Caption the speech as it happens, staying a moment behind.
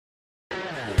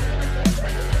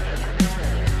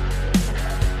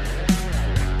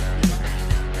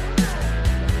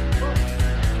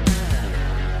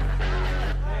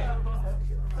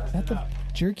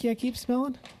jerky I keep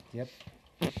smelling? Yep.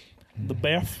 The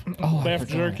beef, Oh, beef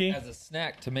jerky. As a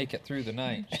snack to make it through the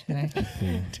night.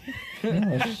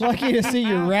 Lucky to see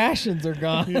your rations are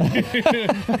gone.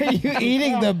 Are you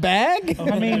eating the bag?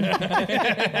 I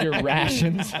mean, Your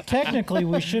rations. technically,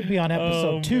 we should be on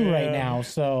episode 2 right now,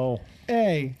 so...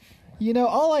 Hey, you know,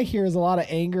 all I hear is a lot of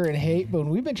anger and hate, but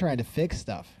we've been trying to fix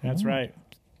stuff. That's right.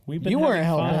 We've been You weren't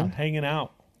having fun, helping. hanging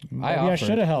out. Maybe I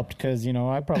should have helped because, you know,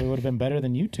 I probably would have been better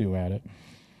than you two at it.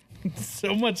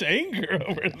 So much anger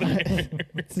over there.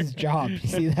 It's his job. You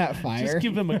see that fire? Just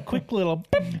give him a quick little.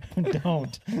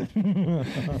 Don't.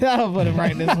 That'll put him right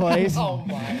in his place. Oh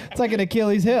my! It's like an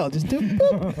Achilles heel. Just do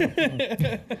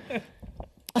boop.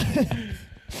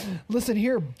 Listen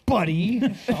here, buddy.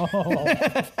 Oh,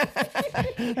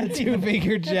 The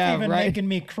two-finger jab, even right? making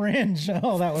me cringe.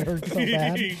 Oh, that would hurt so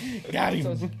bad. Got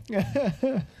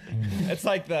him. It's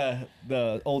like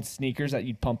the old sneakers that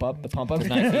you'd pump up. The pump up.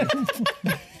 Nice.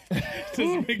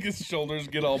 Doesn't make his shoulders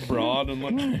get all broad and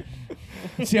like.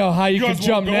 See how high you guys can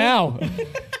jump wanna now.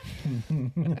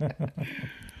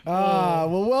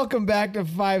 Well, welcome back to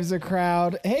Five's a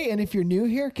Crowd. Hey, and if you're new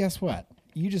here, guess what?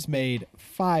 You just made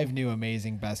 5 new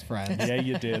amazing best friends. Yeah,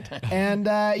 you did. And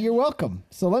you're welcome.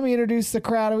 So let me introduce the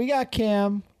crowd. We got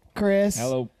Cam, Chris.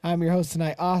 Hello. I'm your host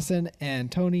tonight, Austin,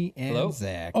 and Tony, and Hello.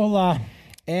 Zach. Hola.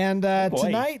 And boy.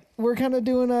 tonight we're kind of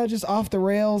doing just off the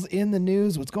rails in the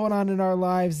news. What's going on in our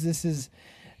lives? This is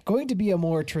going to be a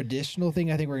more traditional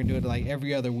thing. I think we're going to do it like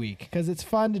every other week because it's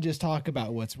fun to just talk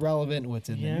about what's relevant, what's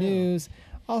in the news.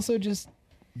 Also just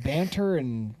banter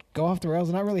and go off the rails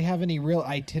and not really have any real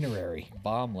itinerary.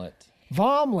 Bomblet.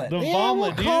 Vomlet. The Yeah,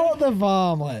 vomlet, we'll call it the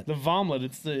vomlet. The vomlet.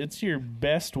 It's your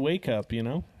best wake up, you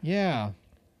know. Yeah.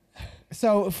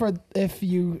 So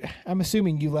I'm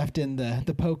assuming you left in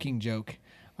the poking joke.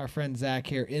 Our friend Zach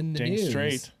here in the Dang news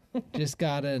straight. just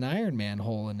got an Iron Man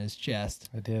hole in his chest.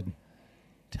 I did.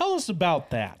 Tell us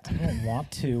about that. I don't want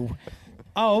to.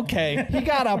 Oh, okay. He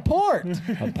got a port.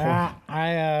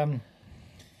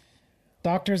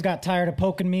 Doctors got tired of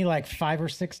poking me like 5 or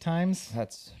 6 times.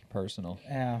 That's personal.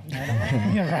 Yeah, I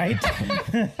know. You're right.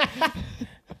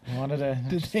 I wanted to.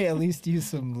 Did they at least use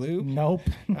some lube? Nope.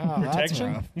 Oh,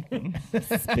 Protection? that's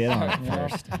rough. Spit on it Yeah.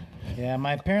 first.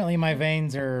 Yeah, apparently my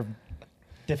veins are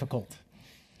difficult.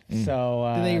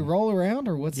 So Do they roll around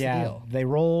or what's the yeah, deal? they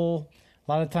roll.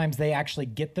 A lot of times they actually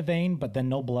get the vein, but then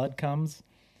no blood comes.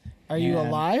 Are you And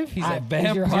alive? He's I- a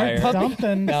is your heart vampire.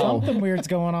 pumping? Something weird's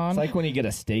going on. It's like when you get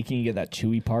a steak and you get that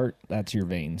chewy part. That's your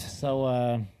veins. So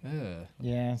Ugh.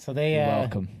 yeah, so they You're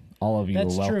welcome. All of you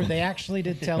That's are welcome. true. They actually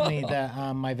did tell me that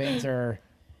my veins are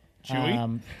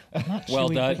Chewy? not Well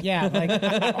chewy, done. but yeah,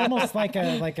 like almost like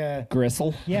a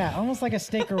Gristle. yeah, almost like a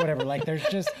steak or whatever. Like there's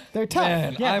just They're tough.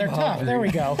 Man, yeah, I'm they're tough. hungry. There we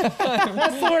go. That's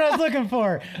the word I was looking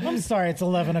for. I'm sorry, it's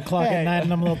 11 o'clock Hey. at night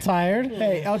and I'm a little tired.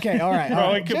 Hey, okay, all right. Bro, all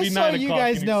it right. could be Just so 9 you o'clock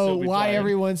guys and you'd know still be why tired.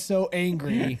 everyone's so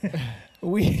angry,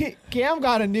 Cam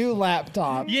got a new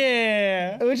laptop.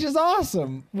 Yeah. Which is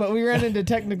awesome, but we ran into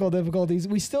technical difficulties.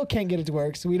 We still can't get it to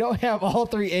work, so we don't have all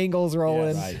 3 angles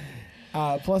rolling. Yes.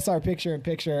 Plus our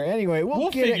picture-in-picture. Anyway, we'll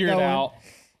get figure it it going. out.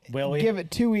 Will we? Give it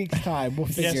 2 weeks time. We'll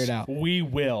figure Yes, it out. we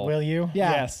will. Will you?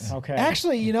 Yeah. Yes. Okay.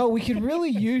 Actually, you know, we could really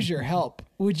use your help.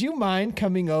 Would you mind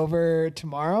coming over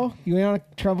tomorrow? You want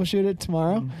to troubleshoot it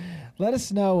tomorrow? Let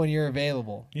us know when you're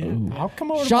available. Yeah. I'll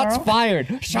come over Shots tomorrow.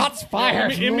 fired. Shots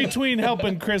fired. In between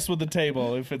helping Chris with the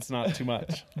table, if it's not too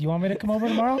much. You want me to come over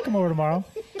tomorrow? I'll come over tomorrow.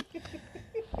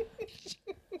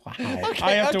 I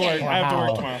have to work. I have to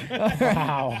work tomorrow.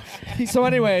 Wow. So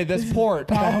anyway, this port.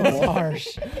 That was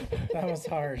harsh. That was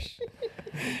harsh.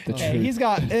 The Hey, truth. he's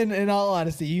got, in all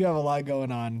honesty, you have a lot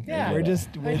going on. Yeah, we're just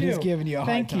I do. giving you a hard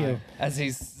Thank time. you. As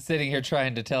he's sitting here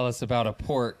trying to tell us about a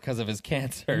port because of his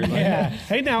cancer. Yeah.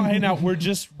 Hey now, we're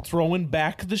just throwing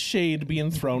back the shade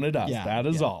being thrown at us. Yeah, That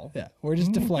is yeah, all. Yeah, we're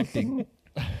just deflecting.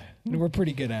 And we're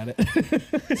pretty good at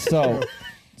it. So,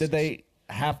 did they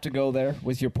have to go there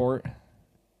with your port?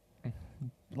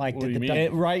 Like What do you did the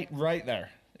mean? Right there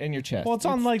in your chest. Well, it's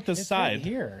on like the It's side. right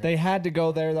here. They had to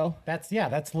go there though. That's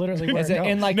literally where Is it it goes.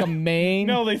 in like a main?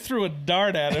 No, they threw a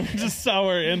dart at him. Just saw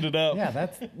where it ended up. Yeah,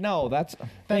 that's No, that's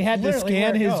They had to literally scan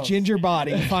where it his goes. ginger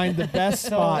body, find the best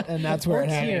spot, and that's where it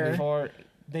port's happened. here. before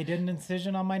They did an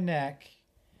incision on my neck.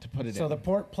 to put it So in. the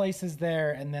port place is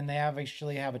there, and then they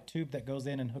actually have a tube that goes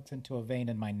in and hooks into a vein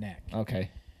in my neck. Okay.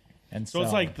 And So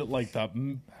it's like the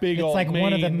big it's old like main,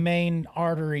 one of the main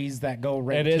arteries that go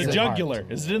right It to is the the heart. jugular.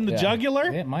 Is it in the Yeah.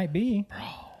 jugular? It might be.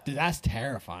 Dude, that's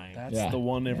terrifying. That's Yeah. the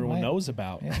one everyone might- knows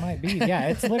about. It might be. Yeah,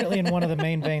 it's literally in one of the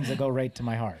main veins that go right to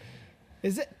my heart.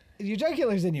 Is Your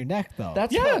jugular's in your neck, though.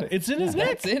 That's Yeah, what, it's in his neck.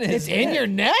 It's in his it's in your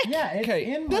neck. Yeah, it's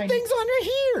Okay. in That my thing's on your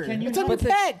here. Can you It's on not- the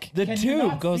neck. The Can you tube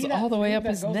not goes see that all the way tube up that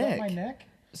his goes up neck. my neck?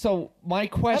 So my I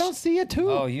question. don't see it too.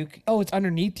 Oh, Oh, it's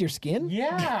underneath your skin.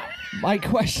 Yeah. My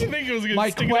question. I think it was gonna my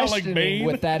stick it out like questioning Bane.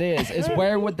 with that is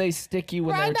where would they stick you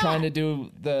when Right they're trying on. to do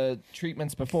the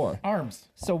treatments before? Arms.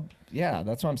 So yeah,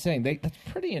 that's what I'm saying. That's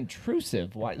pretty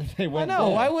intrusive. Why they I went? know.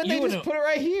 there? Why wouldn't You they just wouldn't- put it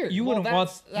right here? You Well, wouldn't want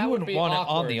that you would wouldn't be want it on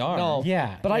awkward. the arm. No.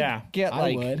 Yeah. But Yeah. I get I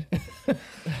like. would.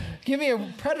 Give me a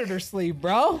predator sleeve,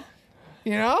 bro.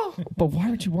 You know? But why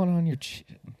would you want it on your?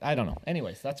 I don't know.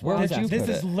 Anyways, that's where Where I was would you asking. This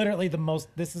put is it? literally the most.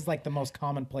 This is like the most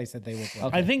common place that they would put.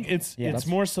 Okay. I think it's that's-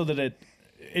 more so that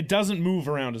it doesn't move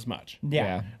around as much.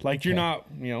 Yeah. Like you're Okay.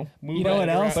 not, moving. know what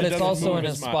it around. else? But It it's doesn't also move in a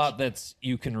as much. spot that's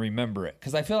you can remember it.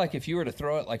 Because I feel like if you were to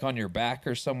throw it like on your back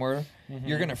or somewhere,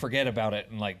 you're gonna forget about it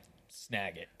and like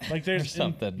snag it. Like there's or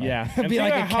something. Yeah, It'd And be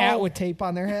think like a about cat how- with tape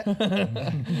on their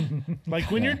head. Like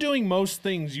when you're doing most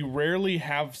things, you rarely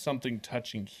have something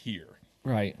touching here.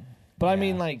 Right. But I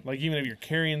mean, like Like even if you're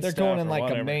carrying, they're stuff going in or like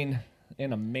whatever.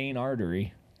 a main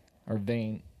artery or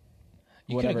vein.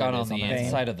 You could have Whatever gone it on is the that.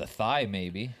 inside of the thigh,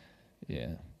 maybe. Yeah.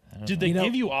 Did they You know-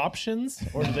 give you options,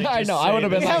 or did they? I just know, I say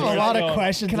would've been this We is have a where lot to of go?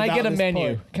 questions. Can I about get a this menu?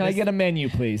 point. Can I get a menu,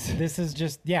 please? This is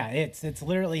just it's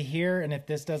literally here, and if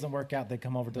this doesn't work out, they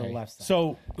come over to the left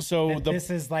side. So This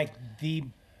is like the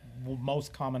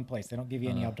most common place. They don't give you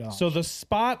any options. So the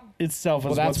spot itself is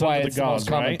Well, that's what's why under it's the the gauze, most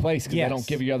common right? place because they don't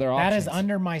give you other options. That is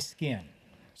under my skin.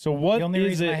 So what The only is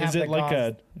reason it? I have Is it the like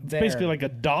gauze it's basically there. like a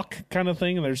dock kind of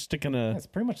thing, and they're sticking a. It's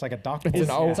pretty much like a doctor. It's an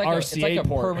Yeah. O- It's like it's like RCA a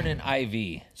port. permanent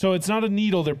IV. So it's not a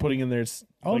needle they're putting in there. It's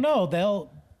Oh like- no,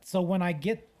 so when I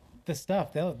get the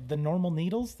stuff, the normal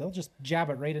needles, they'll just jab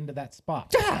it right into that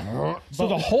spot. So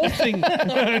the whole thing.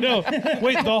 I know.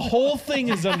 Wait, the whole thing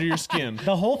is under your skin.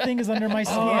 The whole thing is under my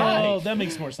skin. Oh, that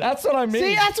makes more sense. That's what I mean.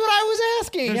 See, that's what I was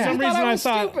asking. For You some thought reason, I was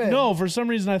thought stupid. no. For some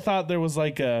reason, I thought there was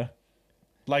like a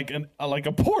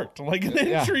port, like an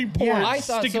entry port Yeah, I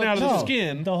thought sticking so out of too. the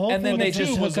skin. The whole And then thing they is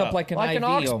just tube was hook up up. like an Like IV an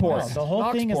ox port. almost. the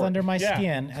whole thing is Oxport. under my Yeah.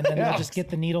 skin, and then Yeah. they'll just get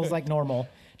the needles like normal,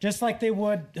 just like they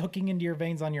would hooking into your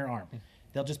veins on your arm.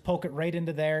 They'll just poke it right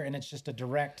into there, and it's just a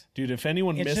direct. Dude, if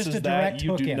anyone It's just misses a that, direct you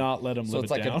hook do in. not let them So live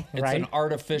it's it like down. it's Right? an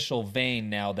artificial vein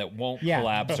now that won't Yeah.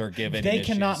 collapse or give any They issues.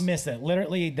 cannot miss it.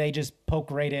 Literally, they just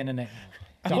poke right in, and it.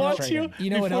 I want straight you. in. You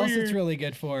know what before else it's you're- really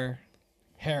good for?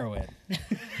 Heroin.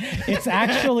 It's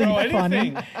actually Throw funny.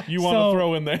 anything you want So- to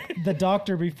throw in there. The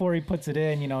doctor, before he puts it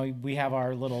in, we have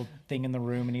our little thing in the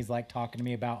room, and he's like talking to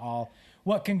me about all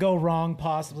what can go wrong,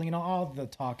 possibly, all the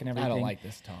talk and I everything. don't like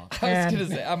this talk. I was And-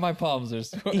 gonna say my palms are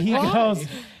sore. He goes,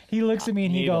 he looks at me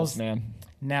and he Needles, goes, man.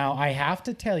 "Now I have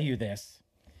to tell you this.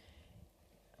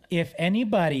 If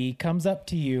anybody comes up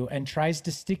to you and tries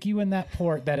to stick you in that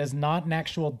port that is not an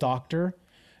actual doctor,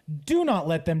 do not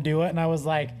let them do it." And I was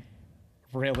like,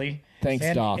 "Really?" Thanks,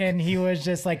 and, Doc. And he was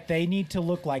just like, "They need to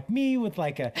look like me with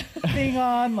like a thing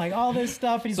on, like all this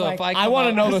stuff." And he's So like, if I I want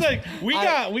to know It's this. like we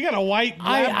got a white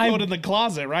lab I- coat in the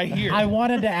closet right here. I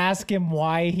wanted to ask him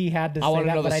why he had to say wanna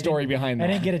that, know the but story I didn't, behind I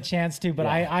that. didn't get a chance to, but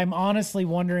I'm honestly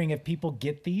wondering if people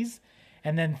get these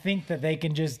and then think that they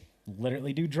can just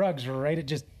literally do drugs, right? It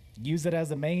just use it as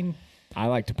a main. I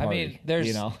like to I party. mean,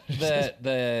 there's the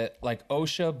the like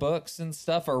OSHA books and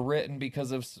stuff are written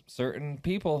because of certain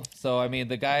people. So I mean,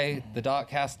 the doc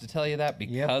has to tell you that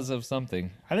because of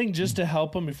something. I think just to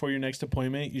help them before your next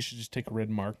appointment, you should just take a red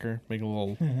marker, make a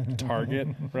little target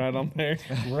right on there,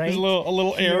 Right Just a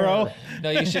little arrow.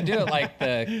 No, you should do it like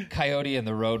the Coyote and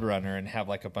the Roadrunner and have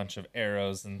like a bunch of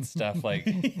arrows and stuff. Like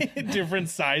Different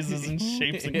sizes and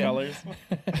shapes and colors.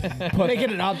 Make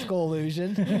it an optical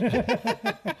illusion.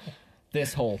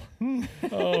 this hole.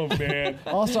 Oh man.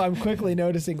 Also, I'm quickly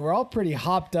noticing we're all pretty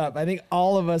hopped up. I think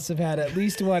all of us have had at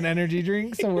least one energy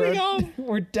drink, so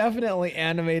we're definitely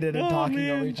animated and talking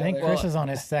over each I think other. Chris is on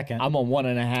his second. I'm on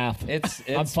 1.5. I'm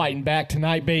it's fighting back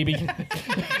tonight, baby.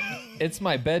 it's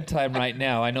my bedtime right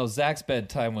now. I know Zach's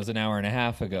bedtime was an hour and a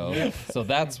half ago, so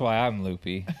that's why I'm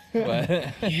loopy.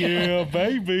 But Yeah,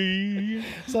 baby.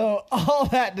 So all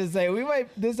that to say,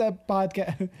 this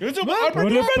podcast It's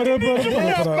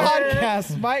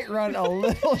podcast might run a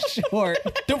little short.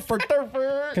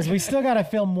 Because we still got to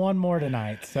film one more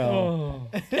tonight. So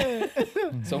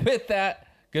so with that,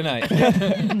 good night.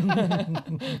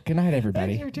 Good night,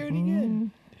 everybody. Thanks for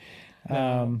tuning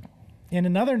in. in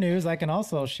another news, I can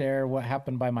also share what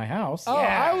happened by my house. Oh,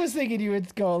 I was thinking you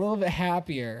would go a little bit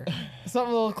happier,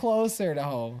 something a little closer to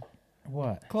home,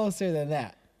 What? closer than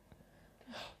that.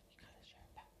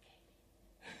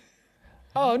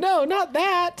 Oh no, not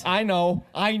that. I know.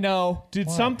 Dude,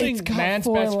 something. It's got man's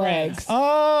 4 best friend. legs.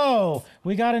 Oh,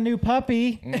 we got a new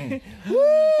puppy.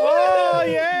 Oh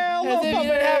yeah, As if you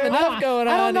didn't have enough going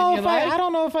on. I don't know in if your life. I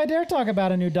don't know if I dare talk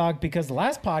about a new dog because the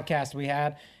last podcast we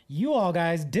had, you all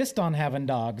guys dissed on having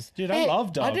dogs. dude, I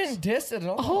love dogs. I didn't diss it at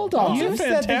all. Hold on. You are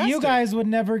said that you fantastic. guys would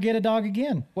never get a dog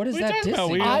again. What is What are you that talking about?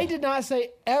 dissing? We- I did not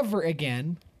say ever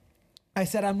again. I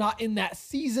said I'm not in that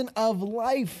season of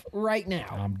life right now.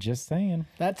 I'm just saying.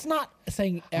 That's not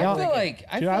saying ever. Yeah. I feel again.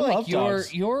 like Dude, I love your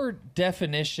dogs. your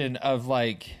definition of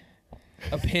like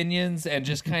opinions and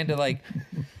just kind of like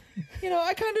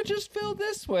I kind of just feel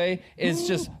this way is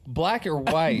just black or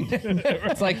white.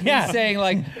 It's like me saying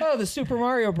like, oh, the Super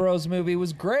Mario Bros. Movie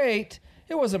was great.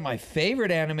 It wasn't my favorite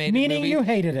animated Meaning movie. you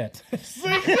hated it.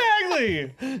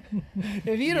 Exactly.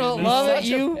 if you don't love it,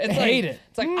 you It's hate like, it.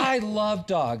 It's like I love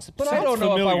dogs, but I Sounds don't know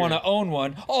if I familiar. want to own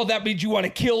one. Oh, that means you want to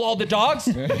kill all the dogs?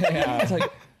 It's like,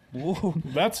 whoa.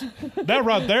 That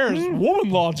right there is woman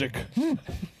logic.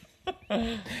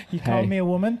 You called me a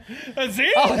woman.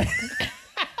 See?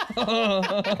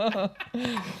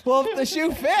 Well, if the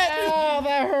shoe fits. Oh,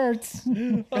 that hurts.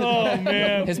 Oh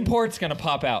man. His port's gonna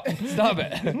pop out. Stop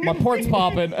it. My port's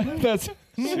popping. That's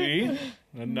See?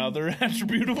 Another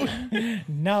attribute of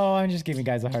No, I'm just giving you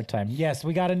guys a hard time. Yes,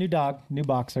 we got a new dog, new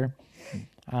boxer.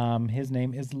 His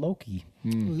name is Loki.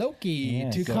 Loki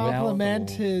Yeah, to so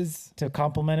compliment now- his. To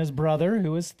compliment his brother,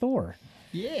 who is Thor.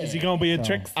 Yeah. Is he gonna be a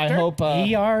trickster? I hope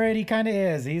He already kind of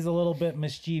is. He's a little bit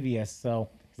mischievous, so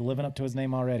he's living up to his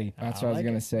name already. that's what I was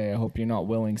gonna say. I hope you're not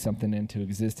willing something into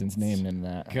existence naming him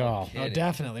that. God, Oh,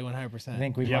 definitely 100%. I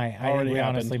think we Yep, might. I already think we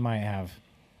happened. honestly might have.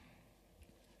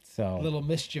 So a little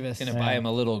mischievous. Gonna buy him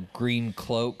a little green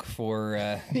cloak for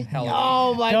Halloween.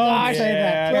 Oh my don't gosh. say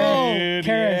that. Yeah, Kara, dude,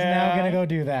 Kara's yeah. now gonna go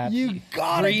do that. You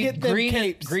gotta get them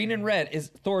capes. green and red is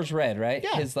Thor's red, right?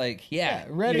 Yeah. His like, red you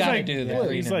is gotta like do the blue.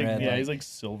 green He's and like, red. yeah, like- he's like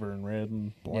silver and red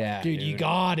and black. Yeah. Dude, you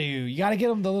gotta get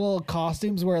them the little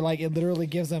costumes where like it literally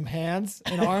gives them hands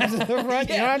and arms at the front.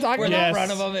 You know what I'm talking Where about? Yes. in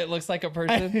front of them it looks like a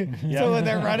person. So when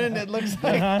they're running, it looks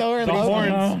like Thor and The Loki.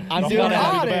 horns. I'm The doing horns that.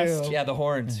 are the Gotta. best. Yeah, the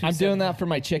horns. I'm doing that for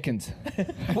my chickens.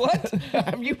 What?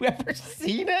 Have you ever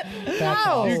seen it? That's You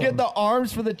awesome. get the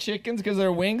arms for the chickens because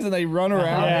they're wings and they run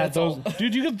around. Yeah, That's all-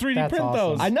 dude, you can 3D That's print awesome.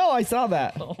 those. I know. I saw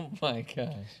that. Oh my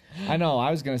gosh. I know. I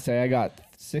was gonna say I got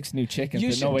 6 new chickens, You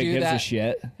but should nobody do gives a that.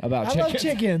 shit about I chickens. love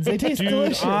chickens. They taste Dude,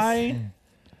 delicious.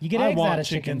 You get I eggs out want of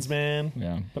chickens, man.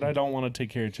 Yeah. But I don't want to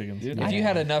take care of chickens. Dude, If you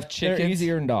had enough They're chickens,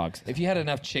 easier than dogs. if you had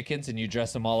enough chickens and you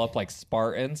dress them all up like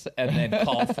Spartans and then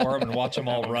call for them and watch them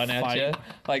all run at you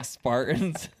like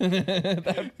Spartans,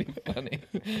 that would be funny.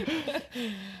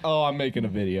 Oh, I'm making a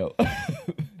video.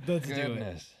 Let's do it.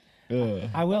 Goodness.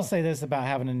 I will say this about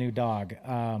having a new dog.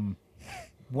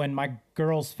 When my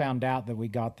girls found out that we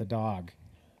got the dog,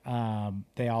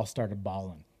 they all started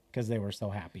bawling because they were so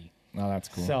happy. Oh, that's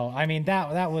cool. So I mean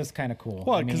that was kind of cool.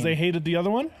 What? I Because mean, they hated the other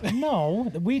one?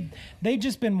 No, they've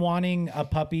just been wanting a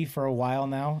puppy for a while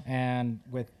now, and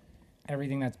with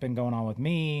everything that's been going on with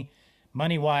me,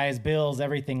 money wise, bills,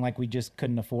 everything, like we just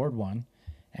couldn't afford one.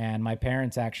 And my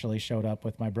parents actually showed up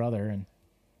with my brother, and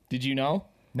Did you know?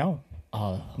 no,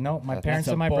 Oh, my that's parents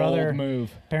a and my bold brother,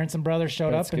 move. parents and brother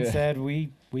showed That's up and good. said we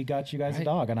got you guys a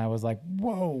dog, and I was like,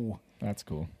 whoa. That's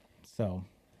cool. So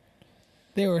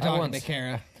They were talking once- to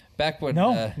Kara. Back when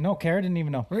no, Kara didn't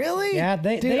even know. Really? Yeah,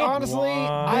 Dude, they honestly,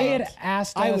 I had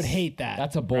asked us. I would hate that.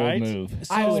 That's a bold Right? move.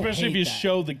 I would Especially if hate you that.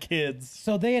 show the kids.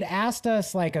 So they had asked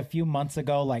us like a few months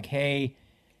ago, like, hey,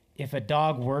 if a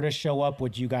dog were to show up,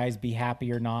 would you guys be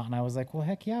happy or not? And I was like, well,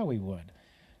 heck yeah, we would.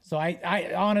 So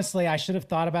I honestly, I should have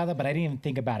thought about that, but I didn't even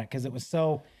think about it because it was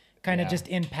so kind of just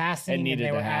in passing, and needed they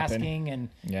to were happen. asking, and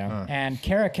Yeah. and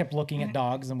Kara kept looking at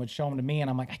dogs and would show them to me, and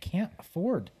I'm like, I can't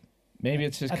afford Maybe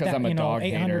it's just a because I'm a dog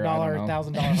hater. I $800,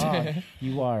 don't know. $1,000 dog.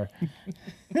 You are.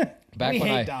 Back We when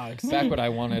hate I dogs. back when I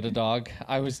wanted a dog,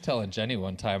 I was telling Jenny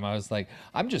one time, I was like,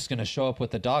 I'm just gonna show up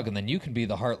with a dog and then you can be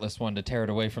the heartless one to tear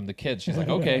it away from the kids. She's like,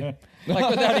 okay. Like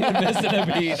without even missing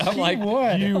a beat. I'm like,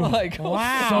 would. I'm like, oh,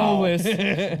 Wow. Soulless.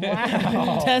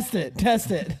 Wow. Test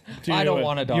it. I don't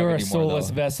want a dog You're a anymore. soulless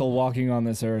though. vessel walking on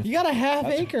this earth. You got a half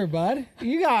acre, bud.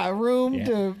 You got room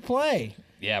to play.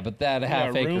 Yeah, but that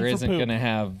half room acre for isn't poop. gonna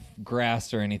have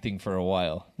grass or anything for a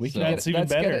while. We So- can That's even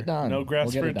let's get better. it done. No grass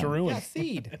We'll get for it it to done. ruin. Yeah,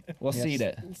 seed. We'll Yes. seed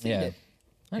it. Seed Yeah.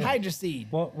 it. Hydra seed.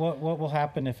 What will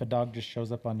happen if a dog just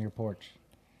shows up on your porch?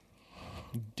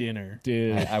 Dinner.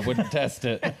 Dude. I wouldn't test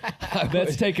it.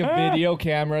 Let's take a video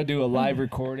camera, do a live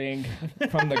recording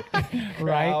from the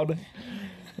crowd.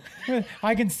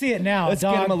 I can see it now. Let's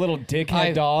dog, get him a little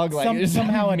dickhead dog. Like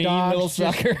somehow a mean dog little just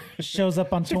sucker. shows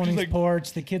up on Tony's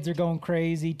porch. The kids are going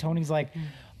crazy. Tony's like,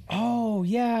 "Oh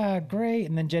yeah, great,"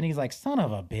 and then Jenny's like, "Son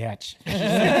of a bitch,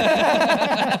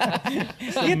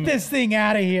 get this thing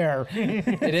out of here."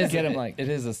 It is. Get him like- it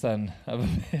is a son of a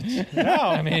bitch. No,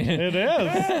 I mean, it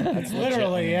is. It's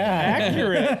literally, yeah.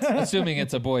 Accurate. assuming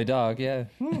it's a boy dog. Yeah.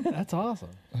 That's awesome.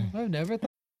 I've never thought.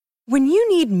 When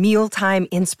you need mealtime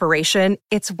inspiration,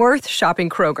 it's worth shopping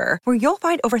Kroger, where you'll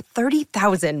find over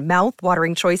 30,000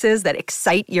 mouth-watering choices that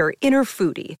excite your inner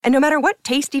foodie. And no matter what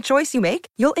tasty choice you make,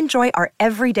 you'll enjoy our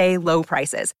everyday low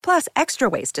prices, plus extra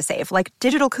ways to save, like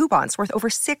digital coupons worth over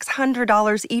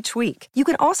 $600 each week. You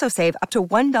can also save up to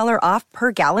 $1 off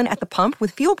per gallon at the pump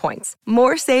with fuel points.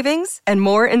 More savings and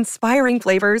more inspiring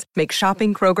flavors make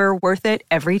shopping Kroger worth it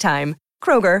every time.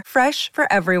 Kroger, fresh for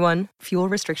everyone. Fuel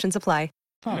restrictions apply.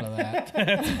 Thought of that.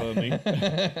 That's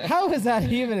funny. How is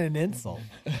that even an insult?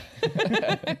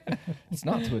 It's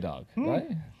not to a dog, right?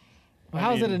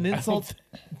 How is it an insult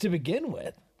to begin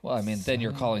with? Well, I mean, then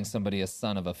you're calling somebody a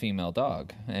son of a female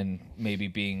dog, and maybe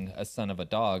being a son of a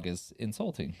dog is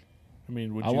insulting. I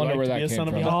mean, would I you wonder like where to that be a came son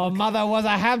of a from. dog? Your mother was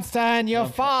a hamster and your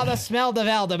father smelled of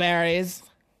elderberries.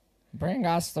 Bring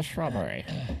us the shrubbery.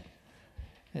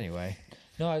 Anyway.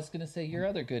 No, I was going to say your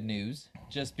other good news,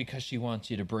 just because she wants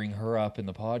you to bring her up in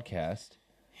the podcast.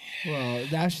 Well,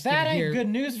 now she's That gonna ain't hear. good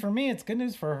news for me. It's good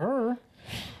news for her.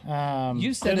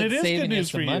 You said Then it's it is saving good you news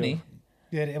some for you. money.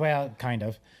 Well, kind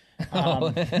of.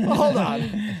 Hold on. Sorry,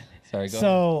 go ahead.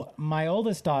 So my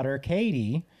oldest daughter,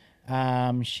 Katie, she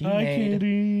Hi, made.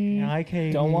 Katie. Hi,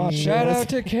 Katie. Don't watch Shout this. out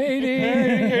to Katie.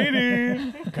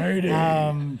 Katie.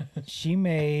 Katie. She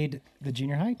made the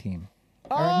junior high team.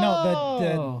 Or, no,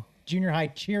 the junior high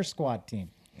cheer squad team.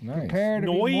 Nice. Prepare to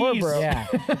be more Noise. broke. Yeah.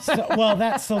 That's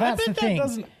the that thing.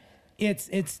 doesn't-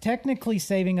 It's technically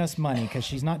saving us money because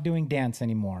she's not doing dance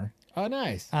anymore. Oh,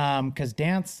 nice. Because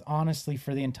dance, honestly,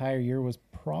 for the entire year was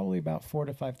probably about $4,000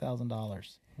 to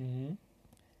 $5,000.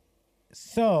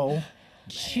 So,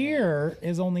 cheer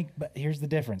is only. But here's the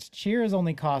difference: cheer is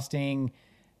only costing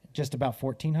just about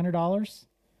 $1,400,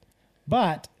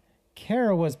 but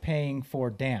Kara was paying for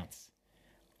dance.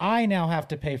 I now have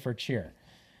to pay for cheer.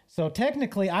 So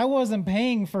technically, I wasn't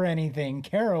paying for anything.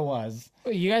 Kara was.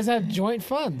 You guys have joint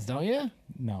funds, don't you?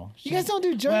 No. You guys don't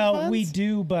do joint Well, funds? we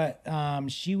do, but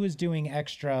she was doing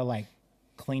extra like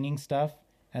cleaning stuff,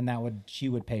 and she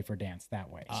would pay for dance that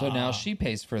way. So now she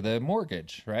pays for the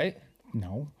mortgage, right?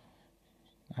 No,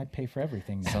 I'd pay for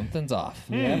everything. Now. Something's off.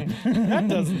 That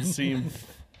doesn't seem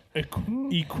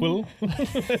equal.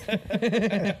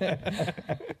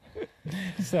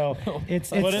 So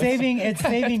it's What is-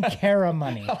 saving Kara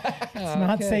money. It's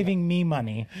not saving me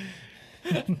money.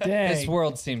 This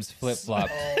world seems flip flop.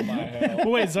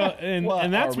 Well, wait, so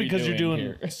and that's are we because you're doing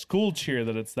doing here? school cheer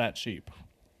that it's that cheap.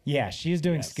 Yeah, she's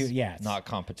doing Yes. yeah. Not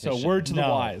competition. So word to the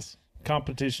No. wise,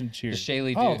 competition cheer. Does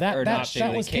Shaylee do, Oh, that- or that- not that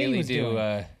Shaylee, was Katie Kaylee was do,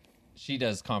 doing. she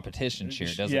does competition cheer,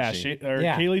 doesn't yeah, she?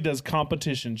 Yeah. Kaylee does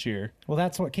competition cheer. Well,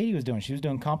 that's what Katie was doing. She was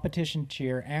doing competition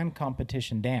cheer and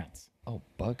competition dance. Oh,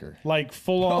 bugger. Like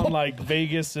full on like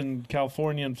Vegas and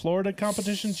California and Florida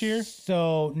competition cheer.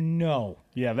 So no.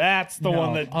 Yeah, that's the No.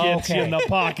 one that gets you in the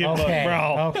pocketbook, Okay.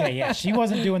 bro. Okay, yeah. She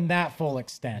wasn't doing that full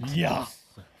extent. Yeah.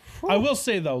 I will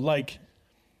say though, like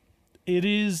it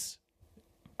is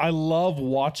I love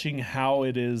watching how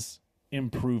it is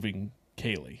improving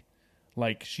Kaylee.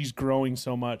 Like she's growing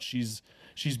so much.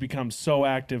 She's become so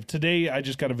active. Today I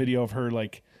just got a video of her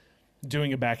like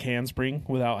doing a back handspring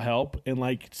without help and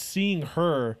like seeing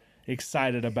her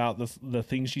excited about the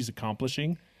things she's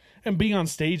accomplishing and being on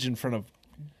stage in front of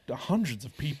hundreds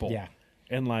of people. Yeah.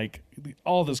 And like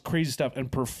all this crazy stuff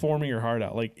and performing her heart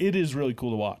out. Like it is really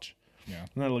cool to watch. Yeah.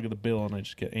 And I look at the bill and I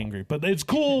just get angry. But it's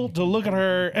cool to look at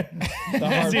her and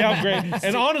see how great.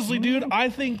 And honestly, dude, I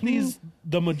think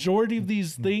the majority of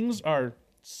these things are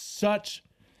such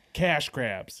cash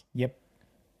grabs. Yep.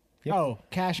 Oh,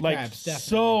 cash Like grabs, definitely.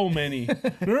 so many.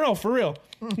 No, for real.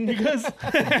 Because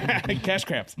cash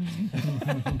grabs.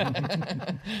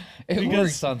 It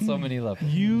works on so many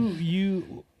levels.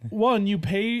 You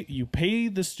pay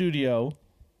the studio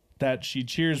that she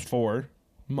cheers for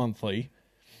monthly.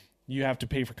 You have to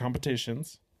pay for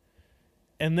competitions.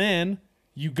 And then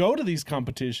you go to these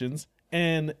competitions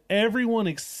and everyone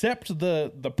except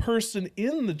the person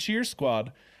in the cheer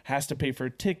squad has to pay for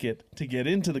a ticket to get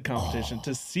into the competition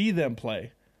to see them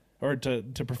play or to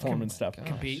perform and stuff.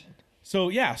 Compete. So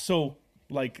yeah, so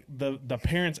like the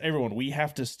parents, everyone, we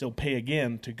have to still pay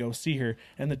again to go see her,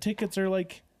 and the tickets are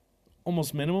like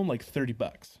almost minimum, like $30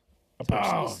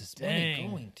 Oh, This money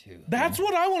going to? That's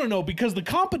what I want to know, because the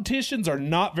competitions are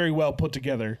not very well put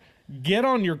together. Get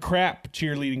on your crap,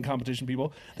 cheerleading competition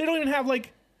people. They don't even have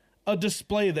like a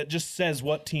display that just says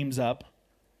what team's up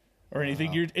or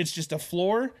anything. It's just a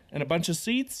floor and a bunch of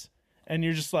seats, and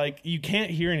you're just like, you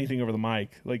can't hear anything over the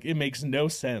mic. Like, it makes no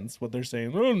sense what they're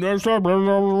saying. And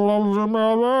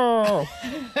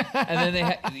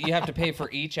then you have to pay for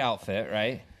each outfit,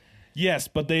 right? Yes,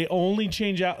 but they only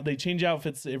change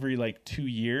outfits every like 2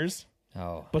 years.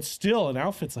 Oh. But still, an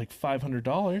outfit's like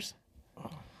 $500.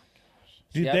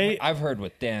 Dude, See, I've heard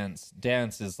with dance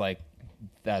is like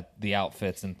that, the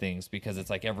outfits and things, because it's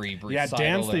like every recital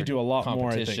dance they or do a lot more,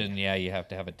 I competition. think. Yeah, you have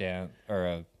to have a dance or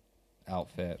a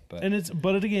outfit, but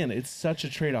again, it's such a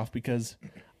trade-off, because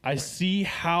I see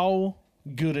how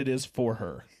good it is for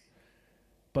her,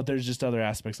 but there's just other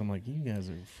aspects. I'm like, you guys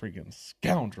are freaking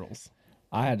scoundrels.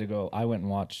 I had to go. I went and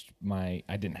watched I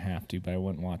didn't have to, but I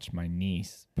went and watched my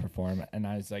niece perform. And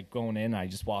I was like going in. I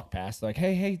just walked past, like,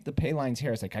 hey, the pay line's here.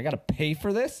 I was like, I got to pay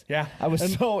for this? Yeah. I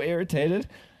was so irritated. I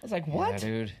was like, what? yeah,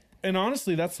 dude. And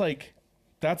honestly, that's why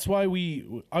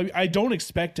I don't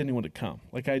expect anyone to come.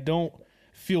 Like, I don't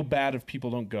feel bad if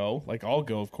people don't go. Like, I'll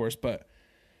go, of course, but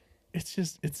it's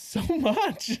so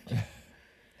much.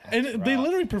 And they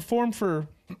literally perform for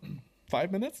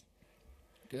 5 minutes.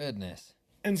 Goodness.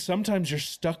 And sometimes you're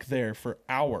stuck there for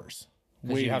hours.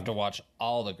 Because you have to watch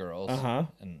all the girls. Uh-huh.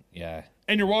 And yeah.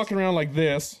 And you're walking around like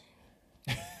this.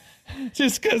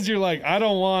 Just because you're like, I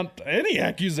don't want any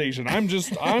accusation. I'm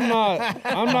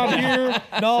not here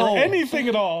for anything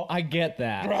at all. I get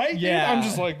that. Right? Yeah. Dude? I'm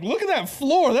just like, look at that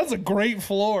floor. That's a great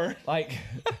floor. Like,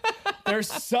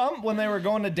 there's some, when they were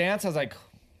going to dance, I was like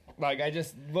I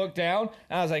just looked down,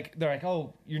 and I was like, they're like,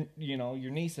 oh,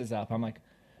 your niece is up. I'm like,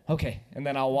 okay. And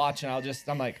then I'll watch, and I'm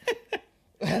like,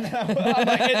 I'm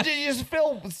like, you just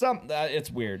feel some. It's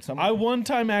weird. I one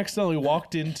time accidentally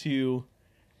walked into.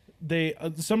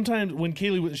 Sometimes when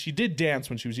Kaylee, she did dance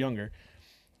when she was younger,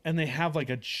 and they have like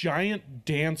a giant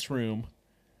dance room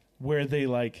where they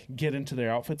like get into their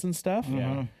outfits and stuff.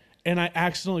 Yeah. And I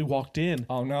accidentally walked in.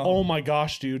 Oh no. Oh my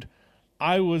gosh, dude.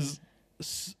 I was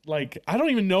like, I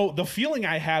don't even know. The feeling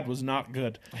I had was not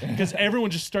good, because everyone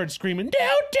just started screaming,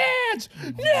 "No dance!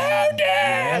 No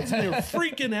dance!" And they were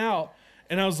freaking out.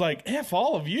 And I was like, F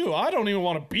all of you. I don't even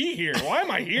want to be here. Why am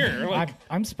I here? Like,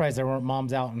 I'm surprised there weren't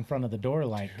moms out in front of the door.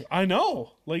 Like, I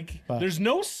know. Like, there's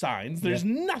no signs. There's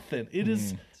nothing. It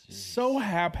is so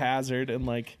haphazard, and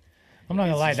like, I'm not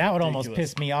gonna lie, just that would almost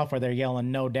ridiculous. piss me off where they're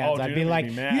yelling "no dads." Oh, I'd dude, be it made like,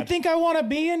 me mad. "You think I want to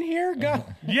be in here? God,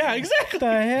 yeah, exactly.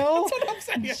 the hell? That's what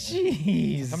I'm saying.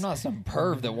 Jeez, I'm not some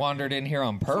perv that wandered in here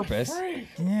on purpose.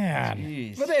 yeah.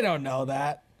 Jeez. But they don't know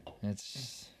that.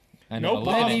 It's. I know. No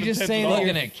boss you just say that potential.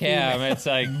 Looking at Cam, it's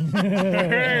like,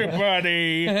 Hey,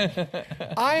 buddy.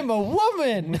 I'm a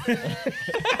woman.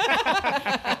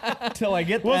 Till I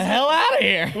get the Wasn't- hell out of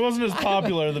here. It wasn't as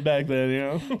popular back then, you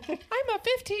know? I'm a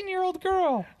 15-year-old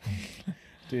girl.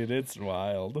 Dude, it's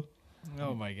wild.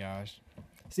 Oh my gosh.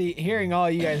 See, hearing all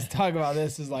you guys talk about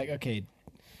this is like, okay,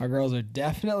 our girls are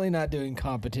definitely not doing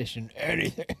competition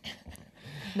anything.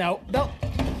 No.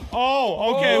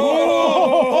 Oh, okay.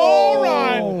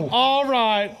 Whoa. All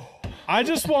right. I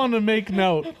just want to make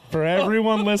note for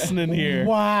everyone listening here.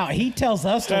 Wow, he tells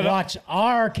us to That- watch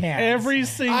our cans. Every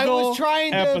single I was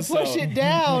trying to episode, push it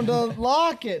down to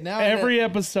lock it. Now every Hey,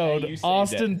 episode, you saved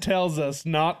Austin it. tells us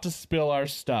not to spill our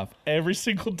stuff. Every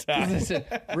single time. It's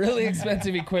really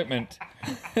expensive equipment.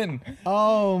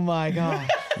 oh my god.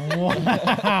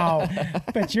 Wow,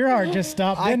 but your heart just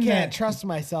stopped. I Didn't can't it? trust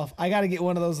myself. I got to get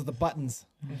one of those with the buttons.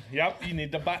 Yep, you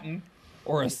need the button.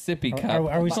 Or a sippy cup.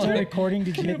 Are we still recording?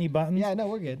 Did you hit any buttons? Yeah, no,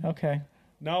 we're good. Okay.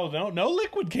 No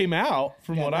liquid came out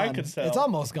from Yeah, what I none. could tell. It's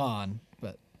almost gone.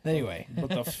 But anyway.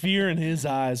 But the fear in his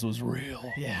eyes was real.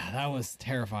 Yeah, that was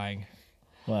terrifying.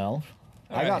 Well,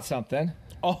 I got something.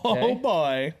 Oh Okay.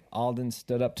 boy. Alden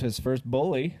stood up to his first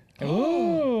bully.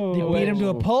 Ooh. You beat him to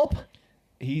a pulp?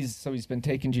 He's been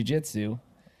taking jiu-jitsu,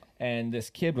 and this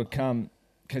kid would come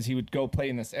because he would go play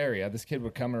in this area. This kid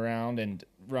would come around and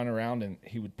run around, and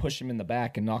he would push him in the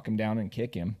back and knock him down and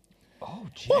kick him. Oh,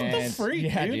 jeez. What the And- freak,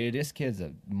 Yeah, dude? dude, this kid's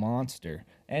a monster.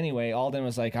 Anyway, Alden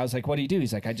was like, I was like, what do you do?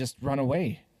 He's like, I just run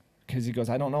away. Because he goes,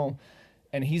 I don't know.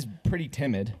 And he's pretty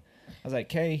timid. I was like,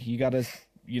 okay, you got to,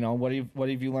 what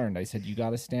have you learned? I said, you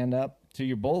got to stand up to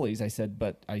your bullies. I said,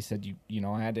 I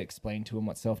had to explain to him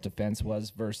what self-defense was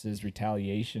versus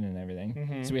retaliation and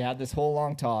everything. So we had this whole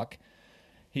long talk.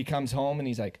 He comes home and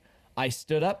he's like, I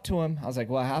stood up to him. I was like,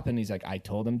 what happened? He's like, I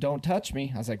told him don't touch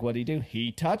me. I was like, what'd he do?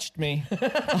 He touched me.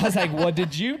 I was like, what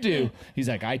did you do? He's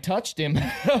like, I touched him.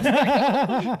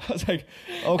 I was like,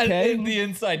 okay. And the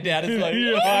inside dad is like,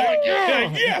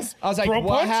 Yes. I was like, Throw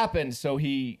what punch? happened? So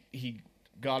he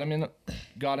got him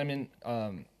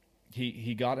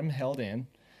held in.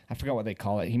 I forgot what they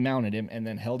call it. He mounted him and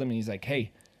then held him, and he's like,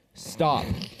 hey, stop.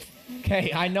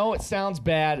 Okay, I know it sounds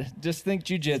bad. Just think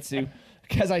jujitsu.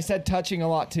 Because I said touching a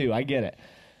lot too. I get it.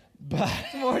 But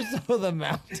More so the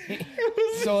mounting.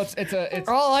 so it's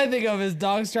All I think of is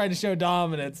dogs trying to show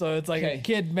dominance. So it's like Okay. a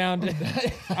kid mounted.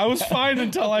 I was fine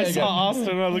until I saw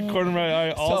Austin out of the corner of my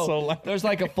eye also so laugh. there's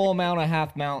like a full mount, a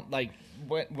half mount, like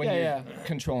when Yeah, you're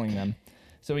controlling them.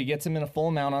 So he gets him in a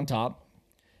full mount on top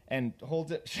and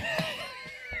holds it.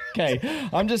 Okay,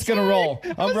 I'm just gonna roll.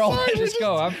 I'm rolling. just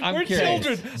go. I'm We're curious.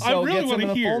 children. So I really gets him want in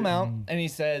to a hear. full mount, and he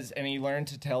says, and he learned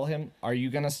to tell him, "Are you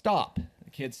gonna stop?" The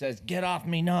kid says, "Get off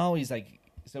me, no." He's like,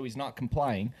 so he's not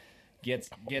complying. Gets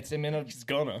him in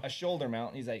a shoulder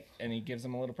mount. He's like, and he gives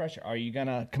him a little pressure. Are you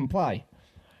gonna comply?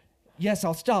 Yes,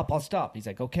 I'll stop. He's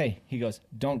like, okay. He goes,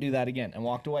 don't do that again, and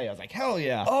walked away. I was like, hell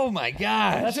yeah. Oh my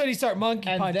gosh. That's when he start monkey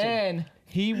And punching. then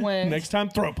he went. Next time,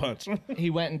 throw punch. He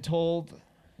went and told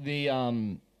the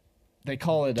they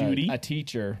call it Duty? a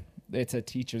teacher. It's a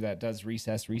teacher that does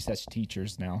recess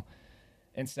teachers now,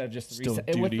 instead of just the Still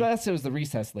recess. With duty. us, it was the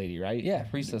recess lady, right? Yeah,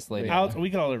 recess lady. We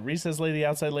call it recess lady,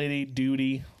 outside lady,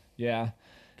 duty. Yeah.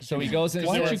 So he goes in.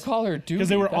 Why don't and you says- call her duty? Because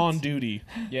they were That's- on duty.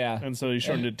 Yeah. And so he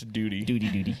shortened it to duty.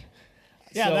 Duty.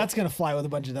 Yeah, So- that's gonna fly with a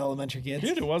bunch of elementary kids.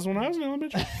 Dude, it was when I was in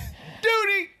elementary.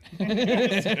 Duty.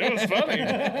 It was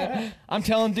funny. I'm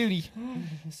telling duty.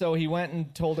 So he went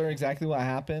and told her exactly what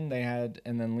happened.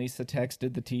 And then Lisa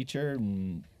texted the teacher,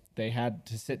 and they had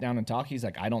to sit down and talk. He's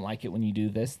like, I don't like it when you do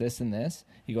this, this, and this.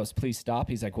 He goes, please stop.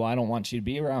 He's like, well, I don't want you to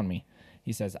be around me.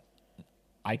 He says,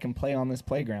 I can play on this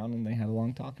playground. And they had a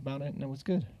long talk about it, and it was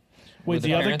good. Wait, the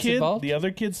the other parents kid? involved? The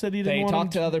other kid said he didn't They want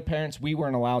talked him to other parents. We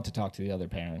weren't allowed to talk to the other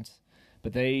parents,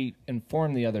 but they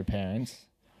informed the other parents.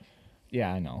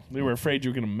 Yeah, I know. They were afraid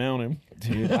you were going to mount him.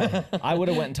 Dude, I would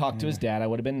have went and talked to his dad. I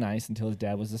would have been nice until his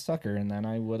dad was a sucker, and then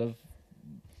I would have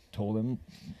told him,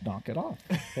 knock it off.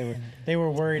 They were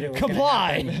worried it was gonna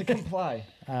happen. Comply.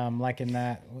 Like in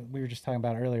that we were just talking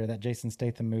about earlier, that Jason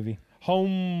Statham movie,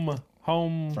 Home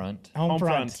Front.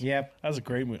 Homefront. Yep. That was a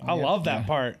great movie. I love that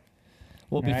part.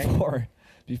 Well, Right.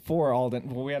 before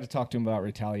Alden, we had to talk to him about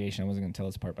retaliation. I wasn't going to tell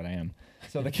this part, but I am.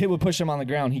 So the kid would push him on the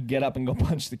ground. He'd get up and go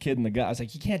punch the kid in the gut. I was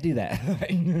like, you can't do that.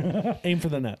 Aim for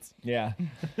the nuts. Yeah.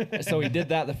 So he did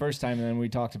that the first time, and then we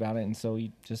talked about it, and so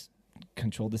he just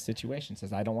controlled the situation.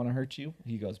 Says, I don't want to hurt you.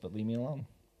 He goes, but leave me alone.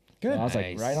 Good. So I was like,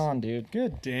 Nice. right on, dude.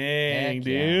 Good. Dang, Heck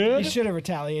yeah. dude. He should have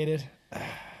retaliated.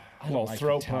 Well,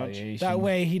 throat punch. retaliation. That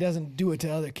way he doesn't do it to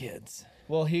other kids.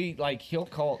 Well, he'll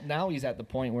call. Now he's at the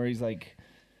point where he's like,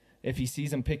 if he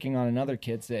sees him picking on another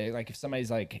kid, say, like if somebody's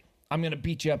like, I'm going to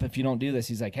beat you up if you don't do this.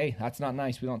 He's like, hey, that's not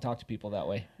nice. We don't talk to people that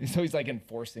way. So he's like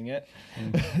enforcing it.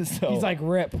 So He's like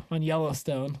Rip on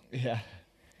Yellowstone. yeah.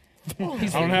 I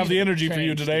don't have the energy for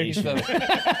you today. He's the-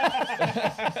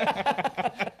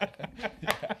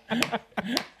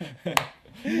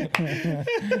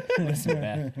 Listen,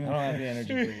 Matt, I don't have the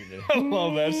energy for you today. I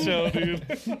love that show,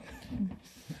 dude.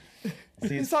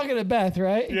 He's talking to Beth,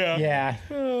 right? Yeah. Yeah.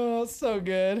 Oh, so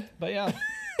good. But yeah.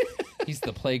 he's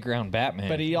the playground Batman.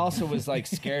 But he also was like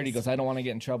scared. He goes, I don't want to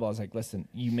get in trouble. I was like, listen,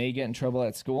 you may get in trouble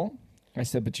at school. I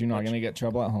said, but you're not going to get in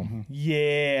trouble at home.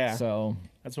 Yeah. So,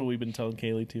 That's what we've been telling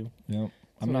Kaylee, too. yep.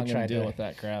 I'm we not going to tried deal to- with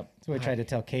that crap. So we tried to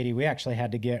tell Katie. We actually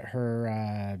had to get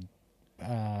her.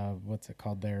 What's it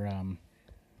called? Their.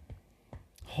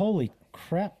 Holy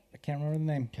crap! I can't remember the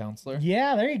name. counselor.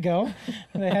 Yeah, there you go.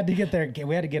 They had to get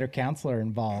we had to get her counselor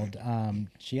involved.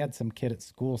 She had some kid at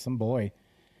school, some boy,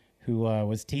 who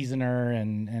was teasing her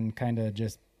and kind of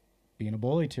just being a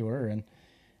bully to her.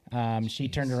 And she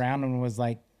turned around and was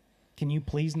like, "Can you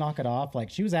please knock it off?" Like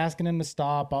she was asking him to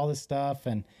stop all this stuff,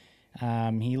 and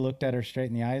he looked at her straight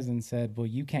in the eyes and said, "Well,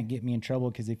 you can't get me in trouble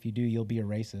because if you do, you'll be a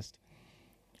racist."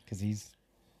 Because he's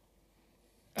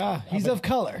He's of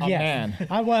color. A man.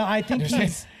 I think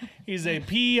he's. He's a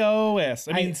POS.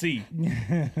 I mean, C.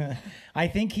 I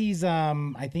think he's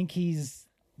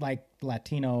like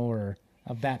Latino or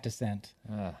of that descent.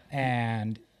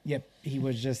 And yep, he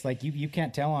was just like, you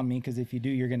can't tell on me because if you do,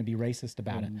 you're going to be racist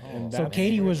about it. So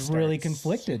Katie was really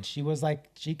conflicted. She was like,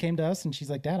 she came to us and she's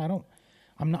like, Dad,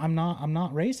 I'm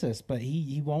not racist, but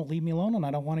he won't leave me alone and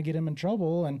I don't want to get him in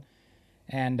trouble.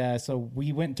 And so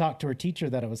we went and talked to her teacher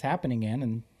that it was happening in,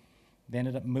 and they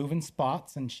ended up moving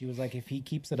spots. And she was like, if he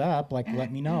keeps it up, like,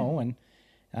 let me know.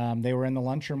 They were in the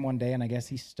lunchroom one day, and I guess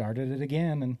he started it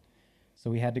again. And so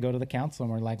we had to go to the council,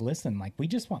 and we're like, listen, like, we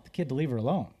just want the kid to leave her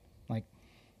alone. Like,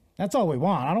 that's all we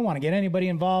want. I don't want to get anybody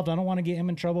involved. I don't want to get him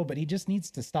in trouble, but he just needs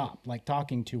to stop, like,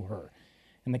 talking to her.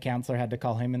 And the counselor had to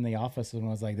call him in the office and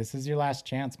was like, this is your last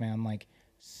chance, man. Like,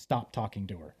 stop talking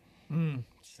to her.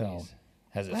 So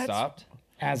Has it stopped?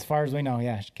 as far as we know,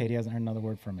 yeah, Katie hasn't heard another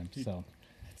word from him. So,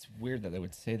 It's weird that they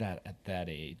would say that at that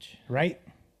age. right?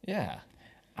 Yeah.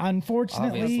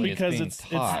 Unfortunately, Obviously, because being it's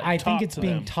taught. I think taught it's to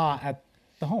being them. taught at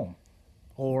the home,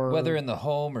 or Whether in the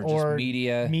home or just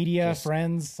media.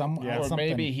 friends, Yeah. Or something.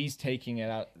 maybe he's taking it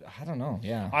out. I don't know.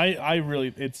 Yeah. I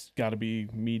really, it's got to be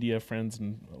media, friends,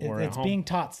 or at it's home. being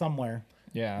taught somewhere,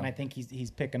 Yeah. and I think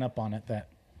he's picking up on it. That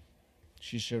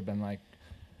She should have been like,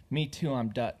 me too, I'm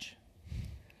Dutch.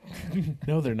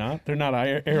 No, they're not. They're not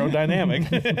aerodynamic.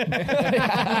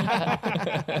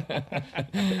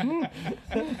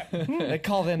 They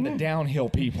call them the downhill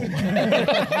people.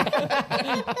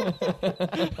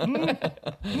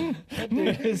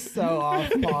 Dude is so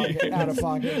out of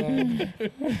pocket, man.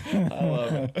 I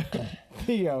love it.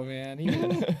 Theo, man,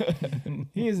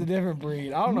 he is a different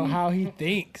breed. I don't know how he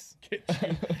thinks.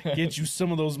 Get you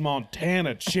some of those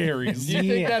Montana cherries. Do you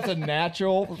think that's a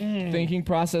natural thinking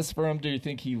process for him? Do you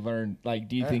think he learned? Like,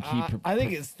 do you think he? I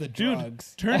think it's the Dude,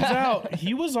 drugs. turns out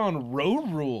he was on Road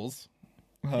Rules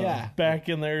Yeah, back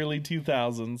in the early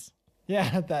 2000s.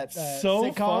 yeah, that So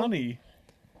sitcom. funny.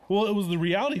 Well, it was the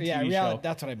reality Yeah, TV show.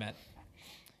 that's what I meant.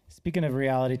 speaking of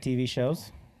reality TV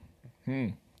shows,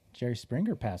 Jerry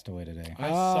Springer passed away today. I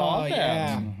saw that.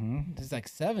 Yeah, it's like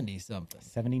 70 something.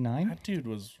 79. That dude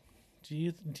was. Do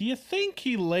you think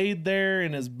he laid there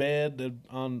in his bed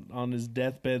on his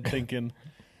deathbed thinking,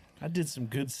 I did some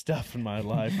good stuff in my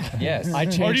life? Yes. I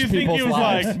changed Or do you think people's he was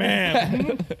lives. like,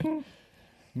 man,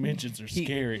 midgets are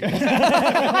scary?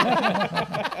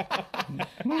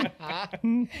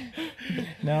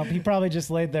 No, he probably just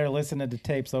laid there listening to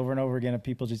tapes over and over again of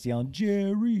people just yelling,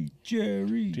 Jerry,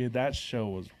 Jerry. Dude, that show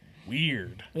was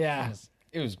weird. Yeah,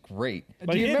 It was great.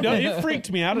 Like it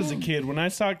freaked me out as a kid when I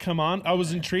saw it come on. I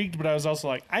was intrigued, but I was also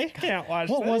like, I can't watch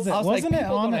What this. was it? I was Wasn't like, it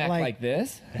people on don't at act like, like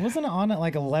this? wasn't it on at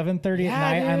like 11:30 Yeah,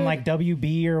 at night on dude. like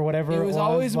WB or whatever? it was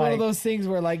always one of like- those things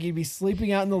where like you'd be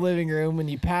sleeping out in the living room and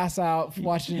you pass out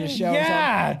watching the show. or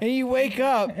Yeah. something, and you wake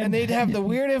up and they'd have the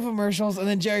weird infomercials and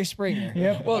then Jerry Springer.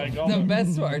 Yep. Well, Like, the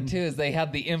best part too is they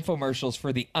had the infomercials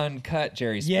for the uncut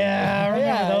Jerry Springer. Yeah, I remember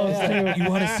Yeah, those yeah. too. You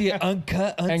want to see it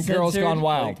uncut, And uncensored? Girls Gone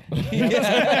Wild.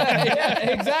 Yeah,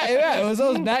 exactly. Yeah, it was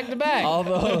those back to back. All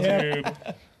those. Dude.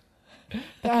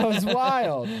 That was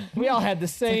wild. We all had the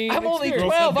same. I'm only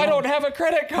experience. 12. I don't have a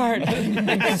credit card.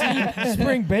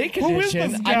 Spring Bake Who is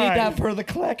Edition. this I guy? need that for the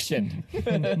collection.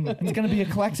 It's gonna be a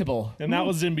collectible. And that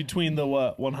was in between the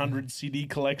 100 CD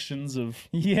collections of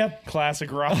Yep.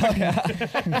 classic rock.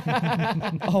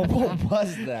 Oh, what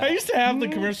was I that? used to have the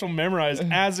commercial memorized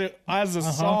as a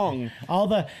song. All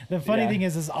the funny Yeah. thing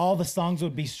is all the songs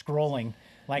would be scrolling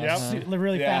like Yep.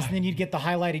 really Yeah. fast, and then you'd get the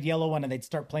highlighted yellow one, and they'd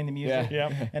start playing the music. Yeah.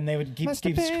 Yep. And they would keep Must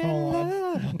have been scrolling.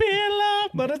 love. Been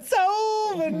love, but it's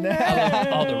over now.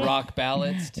 All the rock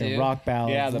ballads too. The rock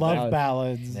ballads, Yeah, the love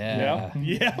ballads. ballads. Yeah.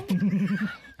 Yep.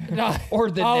 Yep.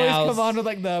 Or the always nows. come on with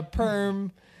like the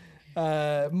perm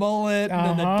mullet and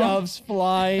then the Uh-huh. doves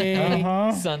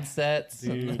flying. Sunsets.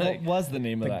 What was the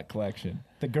name of that collection?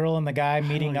 The girl and the guy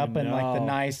meeting up in like the know.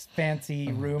 nice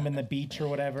fancy room in the beach or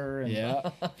whatever, and Yeah.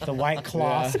 the white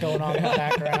cloths going on in the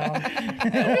background.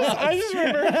 I just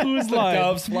remember whose line.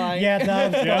 Doves flying. Yeah,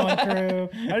 doves going through.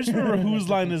 I just remember whose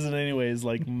line is it anyways,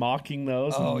 like mocking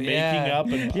those Oh, and yeah. making up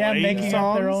and Yeah, playing making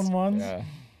songs. up their own ones. Yeah.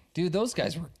 Dude, those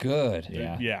guys were good.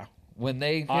 Yeah. Yeah. When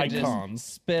they could Icons.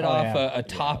 just spit Oh, off yeah. a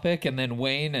topic, and then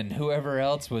Wayne and whoever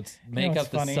else would make what's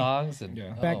up the funny? songs. And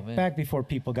Back oh, man. back before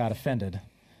people got offended.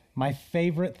 My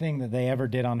favorite thing that they ever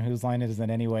did on Whose Line Is It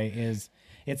Anyway is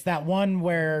it's that one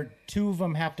where two of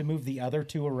them have to move the other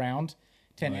two around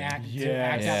to act out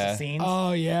Yeah. the scenes.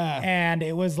 Oh yeah. And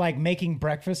it was like making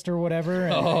breakfast or whatever.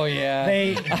 And Oh, yeah.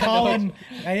 They Colin,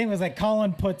 I think it was like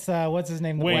Colin puts what's his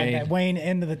name, Wayne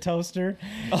into the toaster.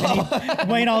 And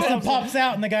Wayne all of a sudden pops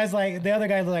out, and the other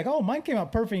guy's like, "Oh, mine came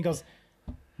out perfect." He goes,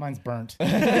 "Mine's burnt."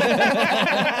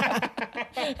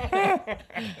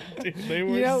 Dude, they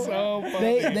were so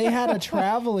funny. they had a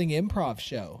traveling improv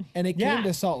show and it Yeah. came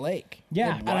to Salt Lake.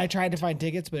 Yeah. And I tried to find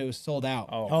tickets, but it was sold out.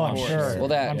 Oh, I'm sure. Well,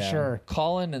 that I'm sure.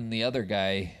 Colin and the other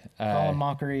guy. Colin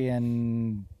Mockery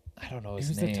and I don't know his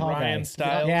who's the name. tall Ryan guy?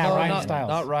 Stiles? Yeah, No, Ryan not, Stiles.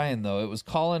 Not Ryan though. It was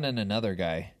Colin and another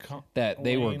guy that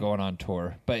they were Wayne. going on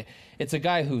tour. But it's a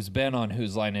guy who's been on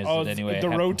Whose Line Is Oh, It Anyway? the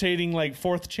rotating like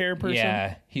fourth chair person.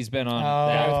 Yeah, he's been on Oh,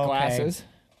 that. Guy with okay. glasses.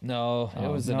 No, it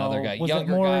was no. another guy. Was it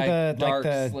Younger more guy, the- like dark,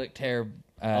 the- slicked hair.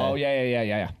 Oh yeah.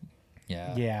 Yeah.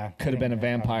 Yeah. Could have been a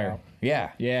vampire.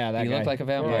 Yeah. Yeah, that He guy. looked like a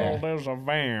vampire. there's a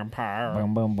vampire.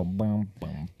 Boom, boom, boom, boom,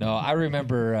 boom. No, I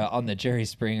remember on the Jerry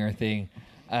Springer thing,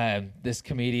 this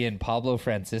comedian Pablo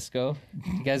Francisco.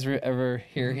 You guys ever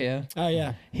hear him? Oh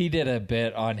yeah. He did a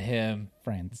bit on him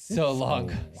Friends. so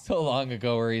long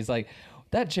ago where he's like,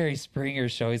 that Jerry Springer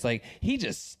show, he's like, he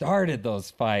just started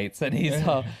those fights. And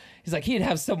he's like, he'd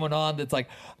have someone on that's like,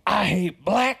 I hate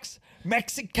blacks,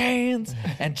 Mexicans,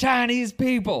 and Chinese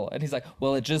people. And he's like,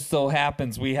 well, it just so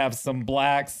happens we have some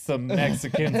blacks, some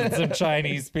Mexicans, and some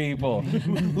Chinese people.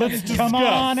 Let's discuss. Come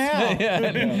on out. Yeah,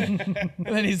 and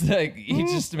then he's like, he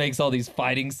just makes all these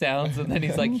fighting sounds. And then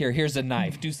he's like, here's a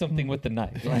knife. Do something with the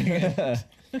knife. Like,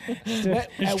 He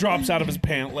just drops out of his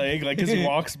pant leg like as he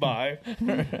walks by.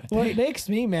 What makes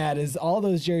me mad is all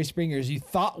those Jerry Springers you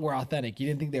thought were authentic. You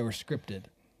didn't think they were scripted.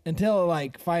 Until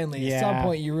like finally at some Yeah.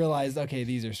 point you realized, okay,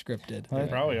 these are scripted. They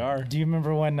probably are. Do you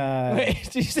remember when Wait,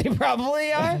 did you say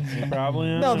probably are? Probably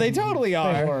are. No, they totally they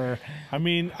are. were? I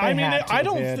mean, They had to I have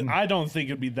don't, been. I don't think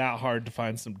it'd be that hard to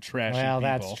find some trashy Well,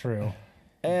 people. that's true.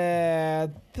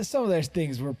 Some of those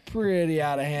things were pretty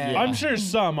out of hand. I'm sure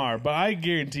some are, but I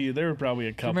guarantee you there were probably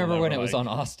a couple. remember that when were it was like, on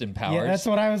Austin Powers? Yeah, that's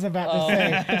what I was about to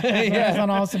say. When it was on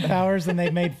Austin Powers, and they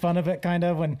made fun of it kind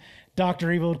of when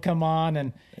Dr. Evil would come on,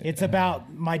 and it's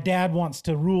about my dad wants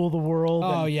to rule the world.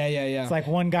 Oh and yeah. It's like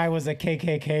one guy was a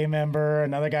KKK member,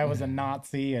 another guy was a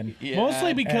Nazi, and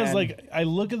Mostly because and- like I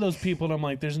look at those people and I'm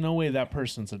like, there's no way that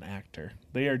person's an actor.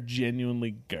 They are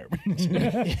genuinely garbage.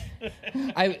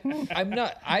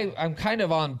 I'm kind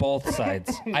of on both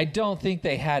sides. I don't think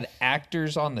they had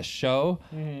actors on the show,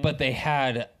 but they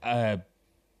had a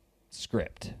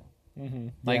script.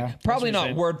 Like Yeah. probably That's what not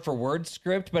you're word for word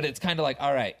script, but it's kind of like,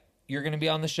 all right, you're going to be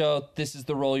on the show. This is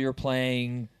the role you're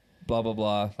playing. Blah blah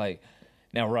blah. Like,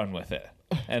 now run with it.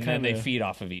 And then they Kinda. feed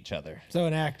off of each other. So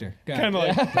an actor. Got Kind of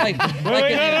like, Like,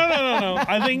 wait, no.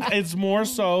 I think it's more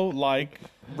so like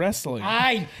wrestling.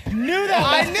 I knew that.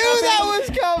 I knew that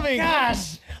was coming.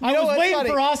 Gosh, I know was what's waiting funny?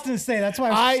 for Austin to say. That's why I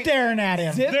was I staring at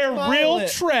him. zipped They're my real lip.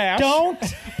 trash.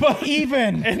 Don't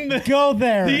even And go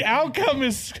there. The outcome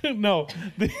is no.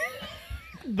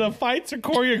 The fights are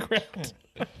choreographed.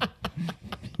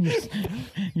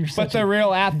 You're But such they're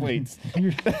real athletes.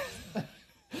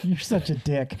 you're such a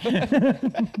dick.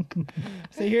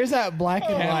 So here's that black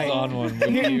and Cam's white. on one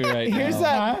with you right Here's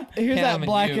now. that Cam and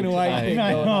black you and white tonight. thing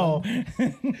I going on.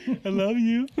 know. I love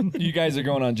you. You guys are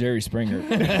going on Jerry Springer.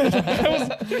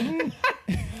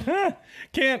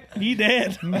 Can't. He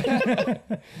dead.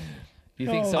 You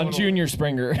think on someone Junior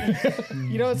Springer.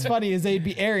 You know what's funny is they'd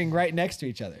be airing right next to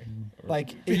each other.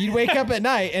 Like you'd wake up at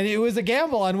night and it was a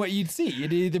gamble on what you'd see.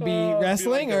 It'd either be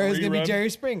wrestling like a or it was gonna be rerun. Jerry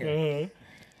Springer.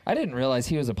 I didn't realize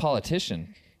he was a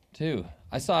politician, too.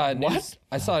 I saw a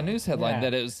news headline Yeah.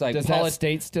 that it was like Does that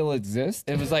state still exist?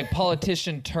 it was like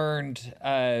politician turned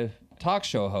talk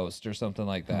show host or something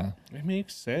like that. It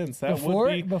makes sense. That Before-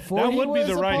 would be before that he would be was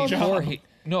the a right politician?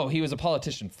 job. He was a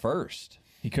politician first.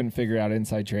 He couldn't figure out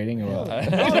inside trading or what?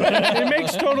 It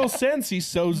makes total sense. He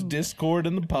sows discord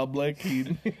in the public.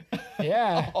 He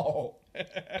Yeah.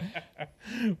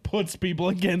 puts people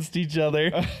against each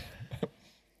other.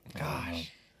 I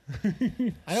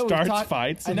know Starts we've talked,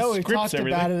 fights I and know we've scripts talked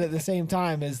everything. about it at the same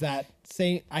time as that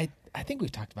same. I think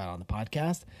we've talked about it on the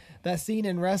podcast. That scene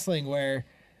in wrestling where,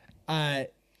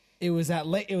 it was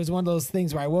it was one of those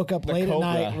things where I woke up late Cobra.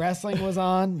 at night. Wrestling was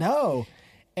on. No,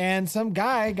 and some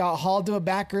guy got hauled to a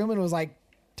back room and was like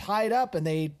tied up, and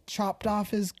they chopped off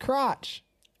his crotch.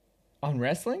 On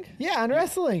wrestling? Yeah, on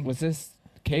wrestling. Was this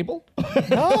cable?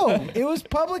 No, it was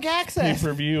public access.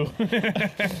 Pay-per-view.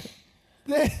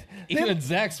 Even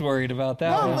Zach's worried about that.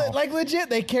 No, one. like legit,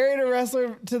 they carried a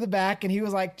wrestler to the back, and he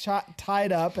was like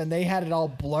tied up, and they had it all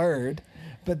blurred.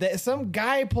 But some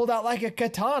guy pulled out like a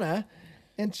katana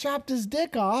and chopped his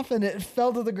dick off, and it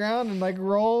fell to the ground and like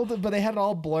rolled. But they had it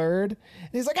all blurred. And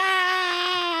he's like,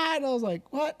 ah! And I was like,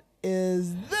 what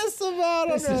is this about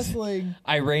on wrestling?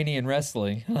 Iranian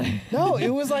wrestling. No, it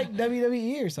was like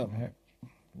WWE or something.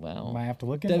 Wow. Might have to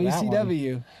look into that one.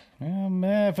 WCW.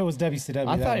 If it was WCW,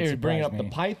 I that thought would you were bringing up surprise the me.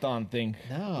 Python thing.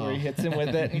 No. Where he hits him with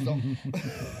it. And he's all,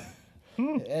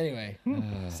 Anyway,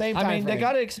 same time. I mean, they frame.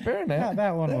 got to experiment. Yeah,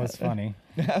 that one was funny.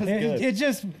 That was good. It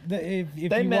just if They you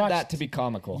meant watched, that to be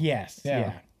comical. Yes,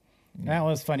 yeah. That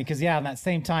was funny because in that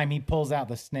same time he pulls out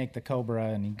the snake, the cobra,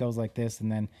 and he goes like this,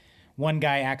 and then one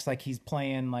guy acts like he's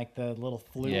playing like the little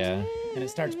flute, Yeah. and it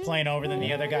starts playing over. Then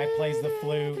the other guy plays the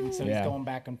flute, and so he's Yeah. going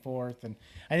back and forth. And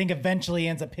I think eventually he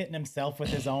ends up hitting himself with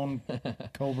his own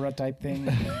cobra type thing.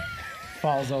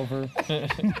 Falls over.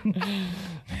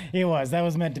 It was. That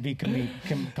was meant to be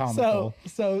comical.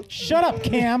 So Shut up,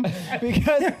 Cam.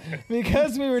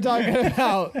 because we were talking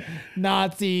about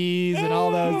Nazis and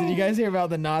all those. Did you guys hear about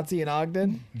the Nazi in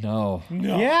Ogden? No.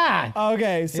 Yeah.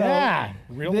 Okay, so Yeah.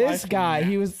 Real this life guy,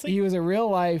 Nazi? he was a real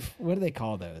life. What do they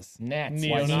call those? Nats.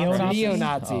 Neo-Nazi?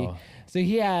 Neo-Nazi. Oh. So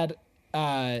he had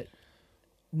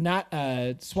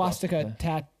swastika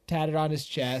tatted on his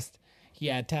chest. He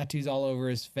had tattoos all over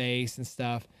his face and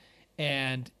stuff.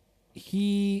 And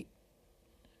he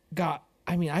got,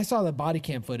 I mean, I saw the body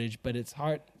cam footage, but it's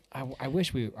hard. I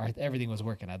wish everything was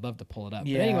working. I'd love to pull it up.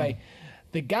 Yeah. But anyway,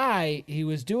 the guy, he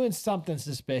was doing something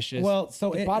suspicious. Well,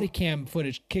 so the body cam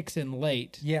footage kicks in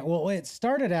late. Yeah, well, it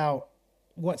started out.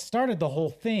 What started the whole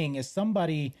thing is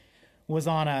somebody was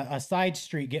on a side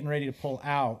street getting ready to pull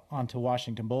out onto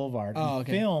Washington Boulevard and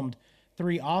okay. filmed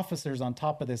 3 officers on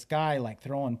top of this guy, like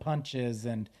throwing punches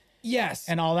and Yes.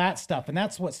 all that stuff. And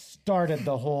that's what started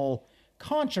the whole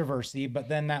controversy. But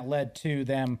then that led to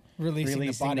them releasing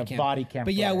the body cam.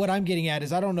 But yeah, footage. what I'm getting at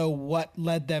is I don't know what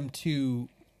led them to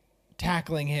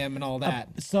tackling him and all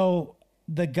that. So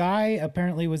the guy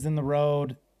apparently was in the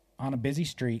road on a busy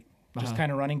street, just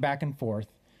kind of running back and forth.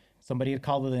 Somebody had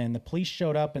called it in. The police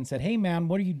showed up and said, "Hey, man,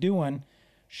 what are you doing?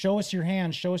 Show us your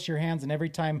hands. Show us your hands." And every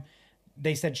time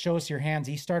they said, "Show us your hands,"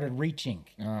 he started reaching,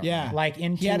 Yeah. like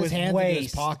into He had his his hands waist, in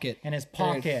his pocket. in his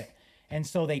pocket. And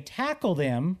so they tackled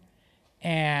him.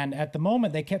 And at the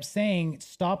moment, they kept saying,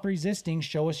 "Stop resisting.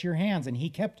 Show us your hands." And he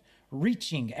kept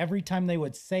reaching every time they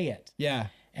would say it. Yeah.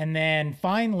 And then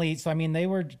finally, so I mean, they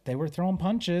were throwing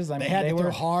punches. I They mean, had to were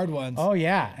throw hard ones. Oh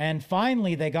yeah, and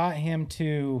finally they got him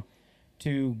to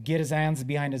get his hands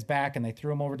behind his back, and they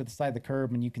threw him over to the side of the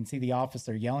curb, and you can see the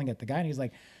officer yelling at the guy, and he's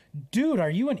like, "Dude, are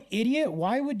you an idiot?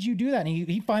 Why would you do that?" And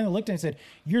he finally looked at him and said,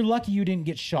 "You're lucky you didn't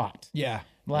get shot. Yeah.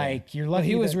 Like you're Well, lucky."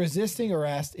 he was that- resisting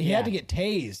arrest. He Yeah. had to get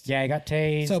tased. yeah, he got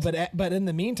tased. So, but in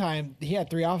the meantime, he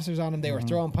had 3 officers on him. They were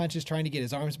throwing punches, trying to get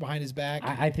his arms behind his back.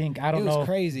 I think I don't It was know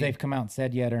crazy. if they've come out and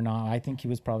said yet or not. I think he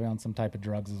was probably on some type of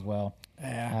drugs as well.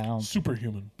 Yeah. I don't.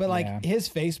 Superhuman. But like Yeah. his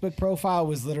Facebook profile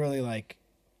was literally like,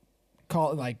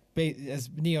 as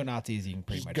neo-Nazi as you can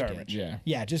pretty much garbage. get. Yeah.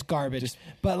 Yeah, just garbage.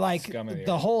 But like scum of the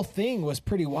the earth. whole thing was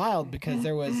pretty wild because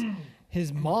there was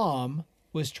his mom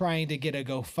was trying to get a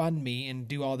GoFundMe and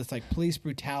do all this like police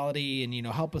brutality and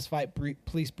help us fight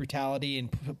police brutality and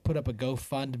put up a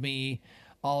GoFundMe,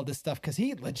 all this stuff because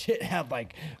he legit had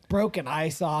like broken eye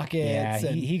sockets. Yeah,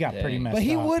 and, he got pretty messed but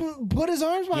he up. wouldn't put his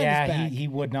arms behind his Yeah, back. he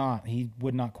would not. He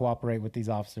would not cooperate with these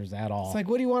officers at all. It's like,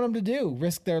 what do you want him to do?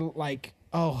 Risk their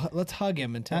let's hug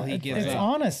him until he gives it's up.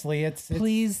 honestly, it's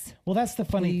Please. Well, that's the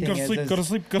funny Go thing to sleep. is Go to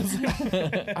sleep. Go to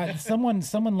sleep.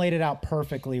 someone laid it out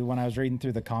perfectly when I was reading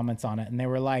through the comments on it, and they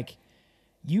were like,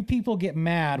 "You people get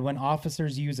mad when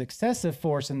officers use excessive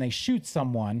force and they shoot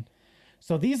someone,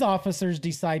 so these officers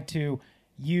decide to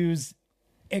use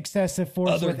excessive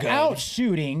force without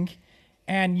shooting."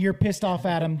 And you're pissed off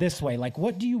at them this way. Like,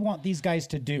 what do you want these guys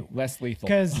to do? Less lethal.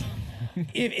 Because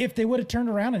if they would have turned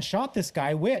around and shot this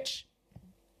guy, which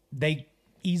they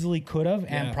easily could have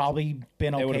and probably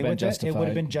been okay would've been with it, it would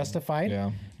have been justified. justified.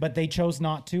 Yeah. But they chose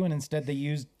not to, and instead they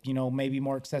used, maybe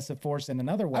more excessive force in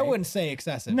another way. I wouldn't say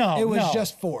excessive. No, it was no.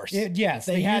 just force. Yes,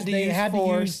 they had to use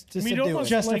force to I mean, subdue almost it.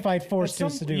 Justified force at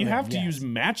to subdue You him, have to yes. use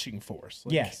matching force.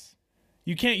 Like, Yes.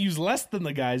 You can't use less than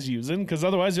the guy's using because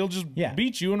otherwise he'll just Yeah.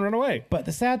 beat you and run away. But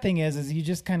the sad thing is you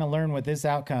just kind of learn with this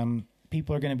outcome,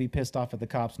 people are going to be pissed off at the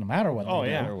cops no matter what. Oh,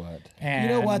 they yeah. do. Or what? And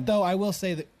You know what though? I will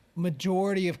say that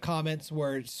majority of comments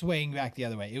were swaying back the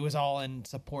other way. It was all in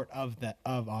support of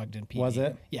Ogden PD. Was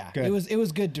it? Yeah. Good. It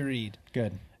was good to read.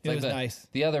 Good. It Like was the, nice.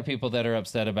 The other people that are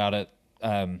upset about it,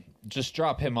 just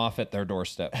drop him off at their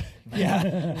doorstep. Yeah.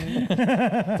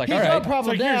 It's like, He's all no right, It's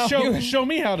problem like, now. here, show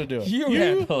me how to do it. you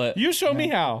handle it. You show me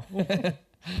how.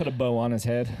 Put a bow on his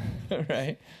head.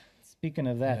 Right? Speaking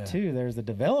of that too, there's a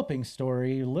developing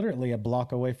story literally a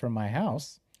block away from my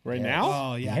house. Right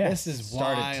now? Oh yeah. Yes. This is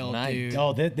Started wild, tonight. dude.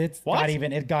 Oh, it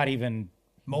What? got even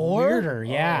More? weirder.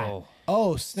 Yeah. Oh.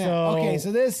 Oh snap. So- Okay,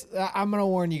 so this I'm gonna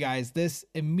warn you guys. This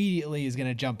immediately is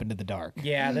gonna jump into the dark.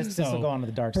 Yeah, this So, will go on to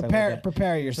the dark side. a little bit.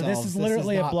 Prepare So yourselves. this is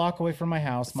literally a not- block away from my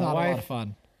house. It's not a lot of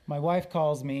fun. My wife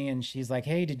calls me and she's like,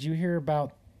 "Hey, did you hear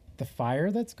about the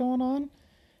fire that's going on?"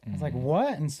 I was like,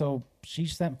 "What?" And so she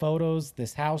sent photos,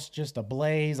 this house just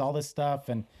ablaze, all this stuff,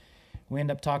 and we end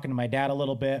up talking to my dad a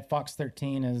little bit. Fox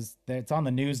 13 it's on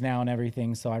the news now and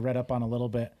everything, so I read up on a little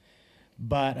bit.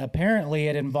 But apparently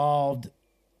it involved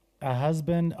a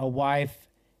husband, a wife,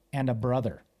 and a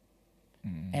brother.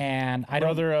 And I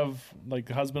Brother of like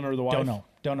the husband or the wife?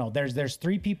 don't know. There's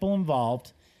 3 people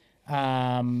involved.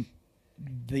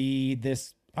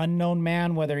 This unknown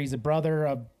man, whether he's a brother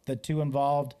of the two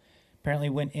involved, apparently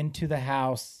went into the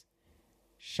house,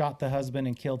 shot the husband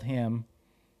and killed him,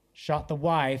 shot the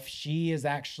wife. She is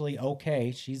actually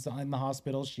okay. She's in the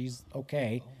hospital. She's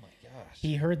okay. Oh my gosh.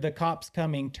 He heard the cops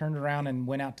coming, turned around and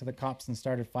went out to the cops and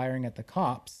started firing at the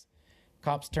cops.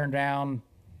 Cops turned down,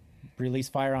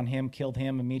 released fire on him, killed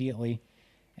him immediately.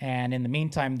 And in the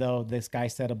meantime, though, this guy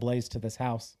set ablaze to this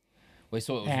house. Wait,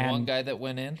 so it was And- one guy that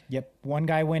went in, Yep. One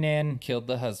guy went in, killed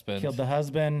the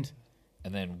husband,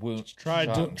 and then Tried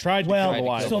to well, kill the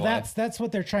wife. so the wife. that's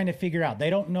what they're trying to figure out. They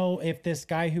don't know if this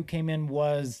guy who came in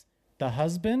was the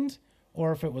husband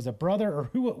or if it was a brother or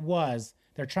who it was.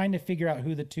 They're trying to figure out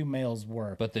who the two males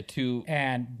were. But the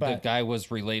But guy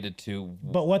was related to.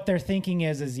 But what they're thinking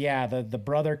is the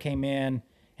brother came in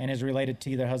and is related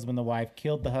to either husband or the wife,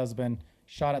 killed the husband,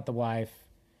 shot at the wife,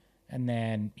 and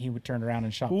then he would turn around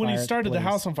and shot. But when he fire at started the police.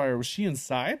 house on fire, was she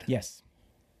inside? Yes.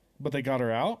 But they got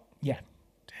her out? Yeah.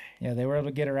 Yeah, they were able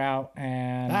to get her out,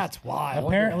 and That's wild.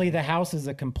 apparently the house is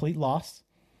a complete loss.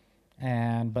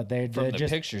 But they're From the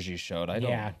just pictures you showed, I don't.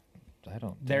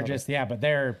 they're doubt just it.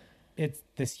 but it's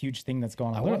this huge thing that's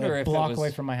going on. I Literally wonder a if it block was-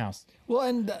 away from my house. Well,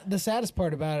 and the saddest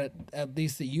part about it, at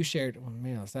least that you shared, well,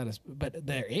 maybe not saddest, but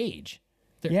their age.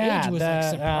 Their age was like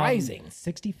surprising.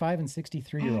 65 and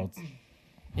 63-year-olds.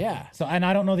 Yeah, So, and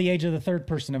I don't know the age of the third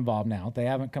person involved now. They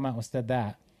haven't come out and said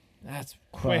that. that's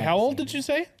Wait, how old did you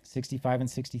say? 65 and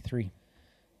 63.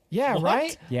 yeah,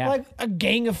 right. Yeah. like a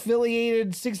gang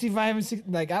affiliated 65 and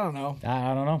 60. Like I don't know.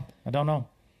 I don't know. I don't know.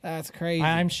 That's crazy.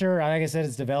 I'm sure, like I said,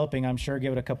 it's developing. I'm sure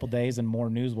give it a couple days and more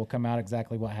news will come out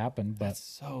exactly what happened. But That's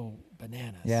so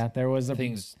bananas. yeah, there was a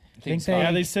Things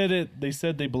Yeah, they said it. They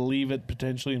said they believe it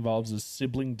potentially involves a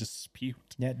sibling dispute.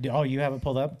 Yeah. Oh, you have it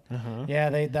pulled up? Uh-huh.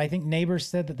 Yeah. I think neighbors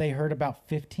said that they heard about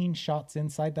 15 shots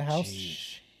inside the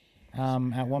house.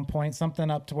 At one point,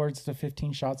 something up towards the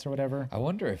 15 shots or whatever. I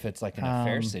wonder if it's like an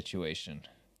affair situation.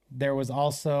 There was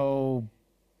also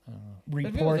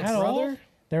reports. brother?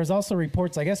 There was also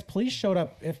reports. I guess police showed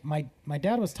up. If my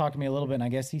dad was talking to me a little bit, and I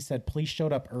guess he said police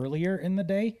showed up earlier in the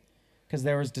day because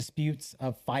there was disputes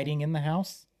of fighting in the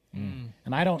house.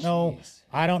 And I don't know.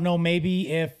 I don't know. Maybe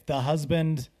if the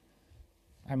husband.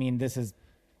 I mean, this is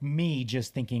me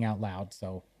just thinking out loud.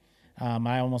 So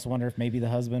I almost wonder if maybe the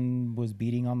husband was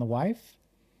beating on the wife,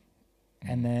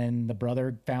 and then the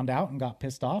brother found out and got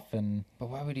pissed off and. But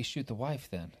why would he shoot the wife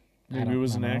then? Maybe it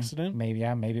was an I don't know. accident.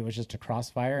 Maybe it was just a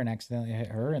crossfire and accidentally hit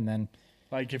her, and then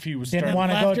Like if he was Didn't starting-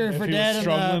 wanna go- Left her if for he was dead in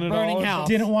struggling the at all burning or house.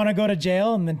 didn't want to go to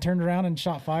jail, and then turned around and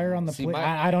shot fire on the See, police.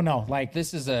 my- I don't know. Like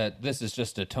This is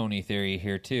just a Tony theory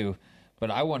here too,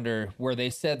 but I wonder where they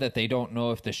said that they don't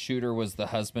know if the shooter was the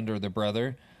husband or the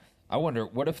brother. I wonder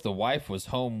what if the wife was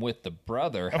home with the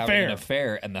brother having an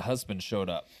affair and the husband showed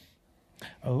up.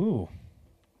 oh,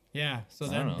 Yeah. So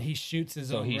don't know. then he shoots his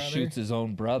So own he brother. shoots his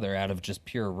own brother out of just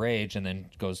pure rage and then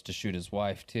goes to shoot his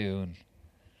wife too. And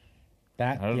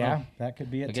that I don't know. that could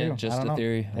be it again, too. I just don't a know.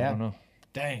 theory. Yeah. I don't know.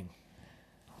 Dang.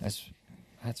 That's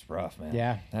rough, man.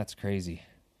 Yeah. That's crazy.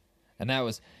 And that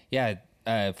was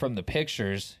from the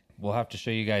pictures, we'll have to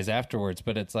show you guys afterwards,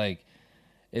 but it's like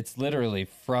it's literally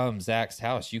from Zach's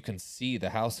house. You can see the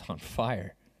house on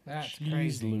fire. That's Jeez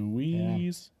crazy.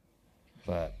 Louise.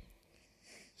 But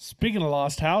Speaking of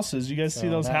lost houses, you guys see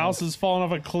those that houses falling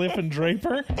off a cliff in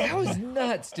Draper? that was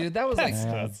nuts, dude. That was like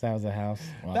Yeah, that was a house.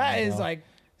 Wow, That is well, like,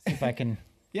 see if I can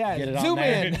yeah, get it on zoom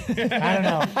there. in. I don't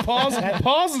know.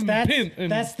 Pause and pin.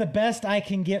 That's the best I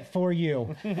can get for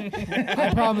you.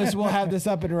 I promise we'll have this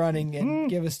up and running and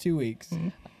give us 2 weeks.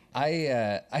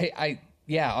 I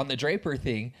on the Draper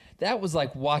thing, that was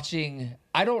like watching,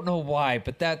 I don't know why,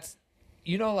 but that's,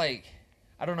 like,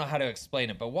 I don't know how to explain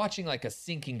it, but watching like a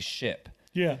sinking ship,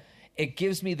 Yeah. it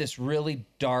gives me this really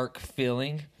dark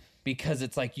feeling because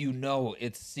it's like,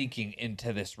 it's sinking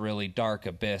into this really dark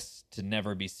abyss to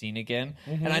never be seen again.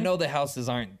 And I know the houses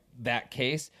aren't that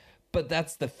case, but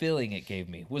that's the feeling it gave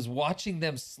me, was watching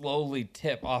them slowly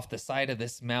tip off the side of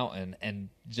this mountain and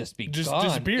just be gone.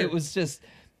 disappear. It was just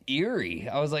eerie.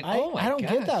 I was like, oh my I don't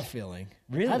get gosh. that feeling.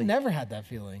 Really? I've never had that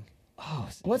feeling. Oh,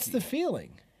 What's the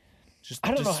feeling? Just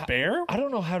I don't despair? know. I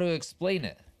don't know how to explain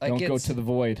it. Like, Don't go it's- to the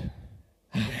void.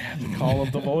 Call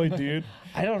of the void, dude.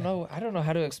 I don't know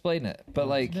how to explain it. But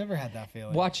like Never had that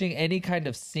feeling. watching any kind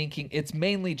of sinking, it's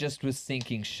mainly just with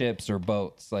sinking ships or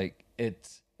boats. Like it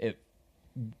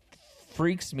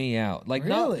freaks me out. Like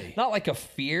Really? not like a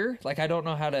fear. Like I don't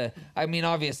know how to. I mean,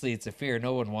 obviously it's a fear.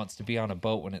 No one wants to be on a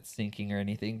boat when it's sinking or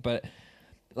anything. But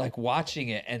like watching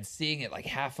it and seeing it like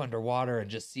half underwater and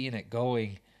just seeing it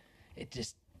going, it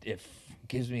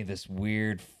gives me this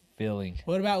weird feeling.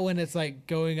 What about when it's like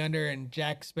going under and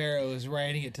Jack Sparrow is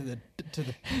riding it to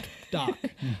the dock?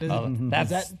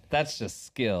 That's just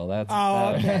skill. That's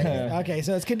Okay,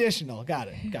 so it's conditional. Got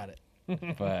it.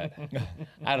 but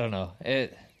I don't know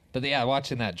it. But yeah,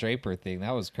 watching that Draper thing,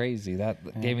 that was crazy.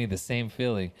 That gave me the same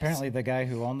feeling. Apparently, the guy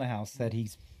who owned the house said he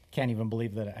can't even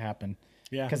believe that it happened.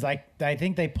 Yeah. Because I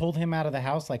think they pulled him out of the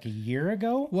house like a year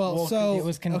ago. Well, so it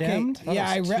was condemned. Okay, yeah,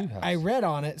 I was read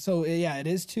on it. So yeah, it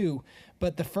is 2.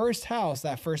 But the first house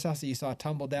that you saw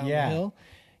tumble down the hill,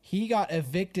 he got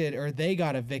evicted, or they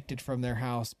got evicted from their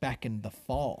house back in the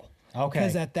fall. Okay.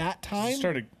 Because at that time, It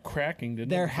started cracking,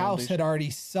 didn't it? their The house foundation? had already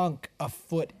sunk a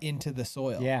foot into the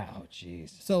soil. Yeah. Oh,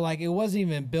 jeez. So like it wasn't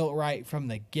even built right from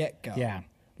the get go. Yeah.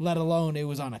 Let alone it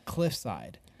was on a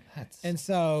cliffside. And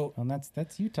so, Well,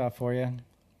 that's Utah for you.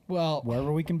 well,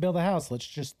 Wherever we can build a house, let's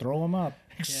just throw them up.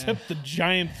 Except the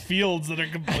giant fields that are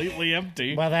completely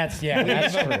empty. Well, that's true.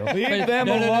 Leave them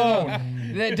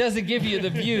alone. That doesn't give you the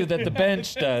view that the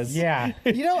bench does. Yeah.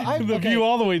 you know, I The view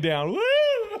all the way down. Woo!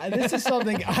 This is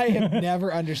something I have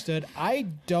never understood. I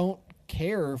don't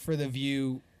care for the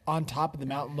view on top of the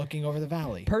mountain looking over the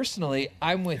valley. Personally,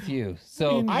 I'm with you.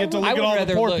 So You get to look I at would all the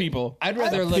rather poor look- people. I'd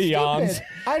rather look. Stupid.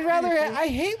 I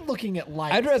hate looking at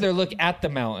lights. I'd rather look at the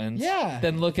mountains Yeah.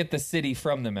 than look at the city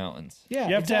from the mountains. Yeah,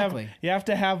 You have exactly. you have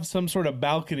to have some sort of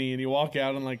balcony, and you walk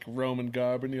out in like Roman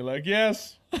garb, and you're like,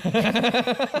 "Yes,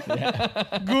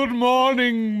 good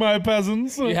morning, my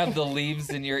peasants." You have the leaves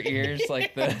in your ears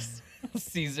like the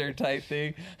Caesar type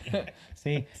thing.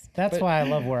 See, that's why I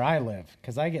love where I live,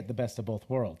 because I get the best of both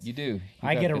worlds. You do. You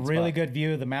I got get a good really spot. good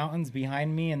view of the mountains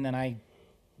behind me, and then I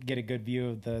get a good view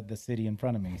of the city in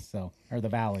front of me, or the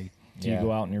valley. Do you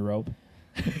go out in your robe?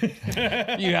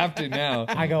 You have to now.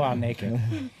 I go out naked.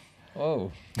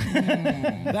 Whoa.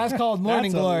 That's called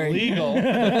morning That's glory. illegal.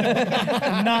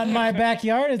 Not in my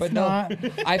backyard. It's But no, not.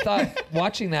 I thought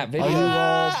watching that video.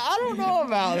 I don't know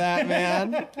about that,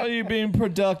 man. Are you being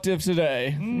productive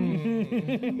today?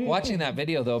 Watching that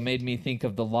video though made me think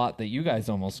of the lot that you guys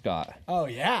almost got. Oh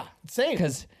yeah, same.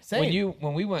 Because Same.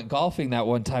 when we went golfing that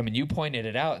one time and you pointed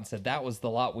it out and said that was the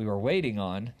lot we were waiting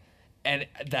on, and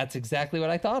that's exactly what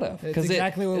I thought of. It's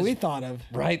exactly what we thought of.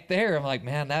 Right there, I'm like,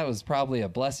 man, that was probably a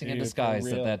blessing in Dude, for disguise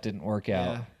real. that didn't work out.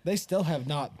 Yeah, they still have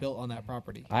not built on that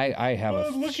property. I have Well,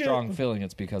 a look at- strong feeling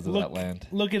it's because of that land.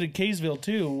 Look at Kaysville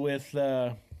too, with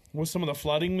some of the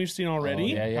flooding we've seen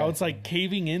already. Oh, yeah. How it's like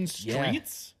caving in Yeah.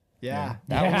 streets. Yeah,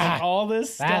 Like, all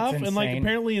this That's stuff, and like insane.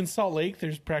 apparently in Salt Lake,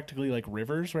 there's practically like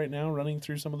rivers right now running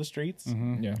through some of the streets.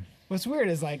 Yeah. What's weird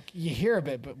is like you hear of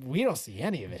it, but we don't see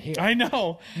any of it here. I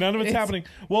know none of it's happening.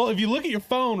 Well, if you look at your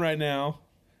phone right now,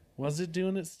 was it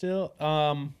doing it still?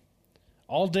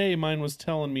 All day mine was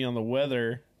telling me on the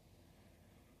weather.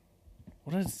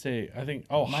 What did it say? I think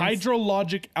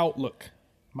hydrologic outlook.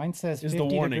 Mine says Is the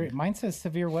 50 warning. Mine says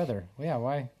severe weather. Yeah,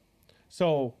 why?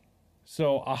 So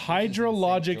a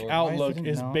hydrologic Jordan. outlook Why is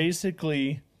it- is no.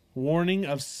 basically warning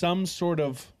of some sort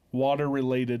of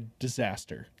water-related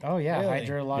disaster. Oh yeah, Really?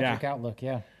 hydrologic Yeah. outlook.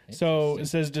 Yeah. So it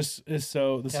says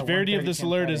so the severity of 1:30 this Camp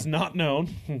alert Friday. is not known.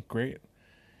 Great.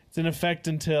 It's in effect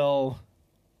until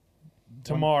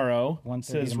tomorrow. It 1:30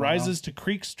 says tomorrow. rises to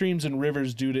creeks, streams, and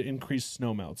rivers due to increased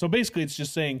snowmelt. So basically, it's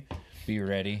just saying Be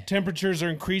ready. temperatures are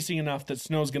increasing enough that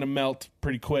snow's going to melt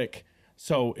pretty quick.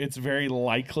 So it's very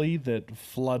likely that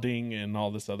flooding and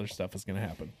all this other stuff is going to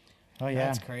happen. Oh yeah.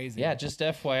 That's crazy. Yeah, just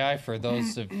FYI for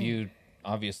those of you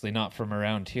obviously not from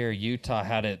around here, Utah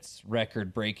had its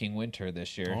record-breaking winter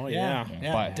this year. Oh yeah, yeah.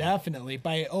 yeah, But- definitely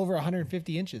by over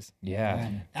 150 inches. Yeah.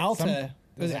 Alta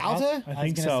was it Alta? I was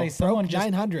think gonna so. say someone Broke just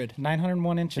 900.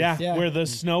 901 inches. Yeah, Yeah. where the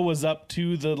snow was up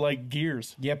to the like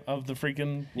gears Yep. of the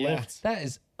freaking Yeah. lifts. That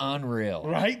is unreal.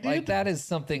 Right, Like dude? that is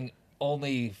something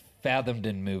only fathomed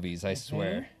in movies, I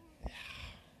swear.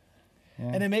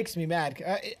 And it makes me mad.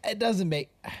 It doesn't make.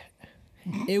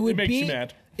 It would makes be. you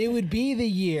mad. It would be the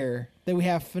year that we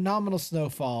have phenomenal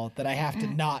snowfall that I have to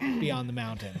not be on the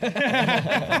mountain.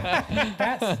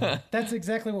 That's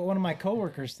exactly what one of my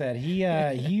coworkers said. He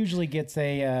usually gets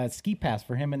a ski pass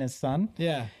for him and his son.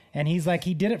 Yeah. And he's like,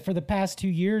 he did it for the past 2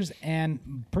 years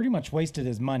and pretty much wasted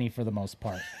his money for the most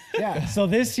part. Yeah. So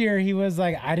this year he was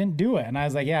like, I didn't do it. And I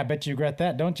was like, yeah, I bet you regret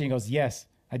that, don't you? He goes, yes,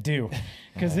 I do.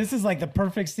 Because this is like the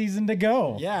perfect season to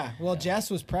go. Yeah. Well, Jess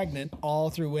was pregnant all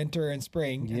through winter and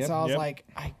spring, and Yep. so I was Yep. like,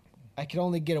 I could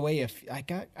only get away if I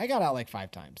got out like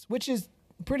 5 times, which is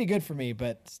pretty good for me,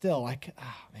 but still, like,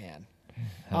 oh man,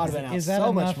 I would have been out Is that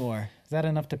so much enough- more. Is that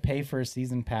enough to pay for a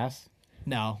season pass?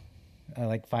 No,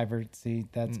 Like 5 or see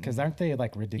that's because aren't they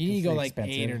like you ridiculously need to go like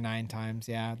expensive? 8 or 9 times.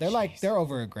 Yeah, they're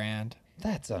over $1,000.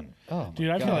 That's oh Dude,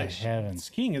 my I feel like gosh. Heavens.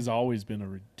 skiing has always been a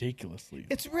ridiculously.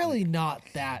 It's really not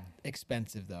that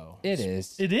expensive, though. It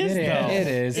is. It is, It though. is.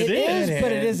 It is. It is, is.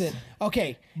 but it isn't.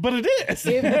 Okay, But it is.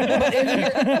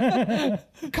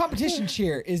 if competition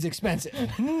cheer is expensive.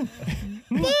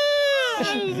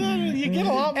 You get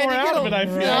a lot And more you out get of a- it, I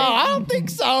feel. No, I don't think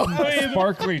so.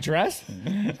 Sparkly dress.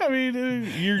 I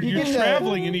mean, you're get to-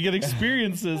 traveling and you get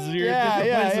experiences. You're at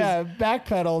different places. yeah.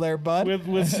 Backpedal there, bud. With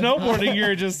snowboarding,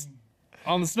 you're just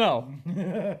on the snow.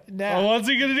 Now, Oh, what's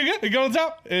he gonna do? Good? Go on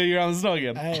top. You're on the snow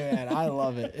again. hey man, I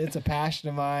love it. It's a passion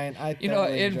of mine. I You know,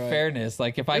 thoroughly in enjoy it. fairness,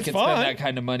 like if I It's could fun. spend that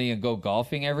kind of money and go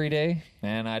golfing every day,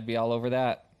 man, I'd be all over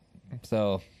that.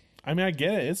 So I mean, I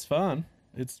get it. It's fun.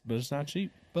 But it's not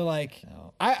cheap. But like,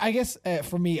 I guess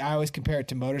for me, I always compare it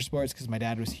to motorsports because my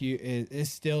dad was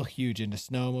is still huge into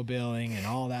snowmobiling and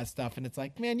all that stuff. And it's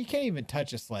like, man, you can't even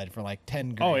touch a sled for like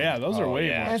 10 grand. Oh yeah, those are way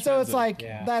more. And so it's expensive. like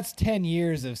Yeah. that's 10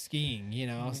 years of skiing, you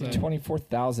know. So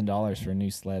 $24,000 for a new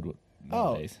sled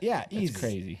nowadays. yeah, That's easy.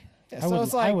 crazy. Yeah, I so would,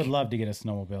 it's like, I would love to get a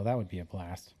snowmobile. That would be a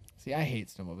blast. see, I hate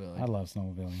I snowmobiling. love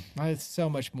snowmobiling. I so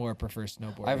much more prefer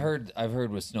snowboarding. I've heard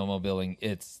with snowmobiling,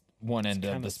 it's one end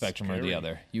of kinda the spectrum or the scary.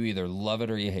 other. You either love it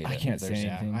or you hate it. I can't say There's-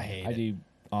 anything. I hate I it. do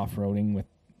off-roading with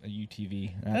a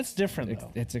UTV. That's different,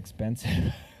 though. It's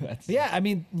expensive. That's Yeah, I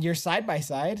mean, you're side by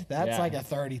side. That's Yeah. like a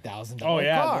 $30,000 Oh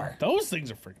yeah, car. those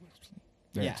things are freaking.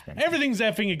 they're yeah. expensive. Everything's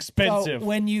effing expensive. So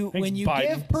when you Thanks, Biden.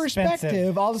 give perspective,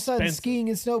 Expensive. all of a sudden Expensive. skiing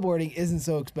and snowboarding isn't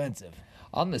so expensive.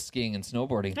 On the skiing and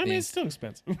snowboarding I mean, thing, it's still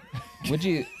expensive. what'd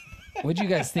you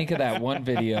guys think of that one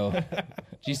video?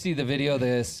 Did you see the video of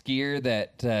the skier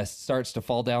that starts to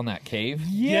fall down that cave?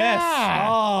 Yes.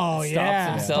 Oh Stops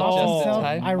yeah. himself Oh, just in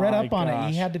time. I read my up on it.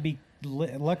 gosh. He had to be.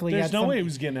 Luckily, he There's had no some, way he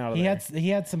was getting out of he there. had he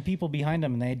had some people behind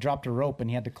him, and they dropped a rope, and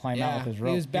he had to climb out with his rope.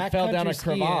 He was back fell down a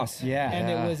skiing, crevasse. Yeah.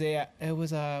 and Yeah. it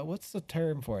was a what's the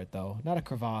term for it though? Not a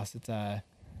crevasse. It's a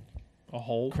A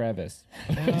hole. Crevice.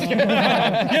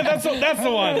 Yeah, that's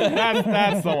the one.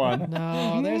 That's the one.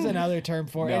 no. There's another term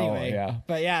for it No, anyway. yeah.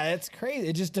 But yeah, it's crazy.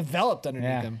 It just developed underneath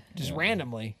Yeah. him, just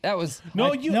randomly. That was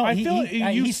No, I he, feel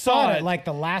he, you he saw it. like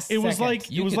the last. It was second.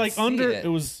 like You it was could like see under. it. It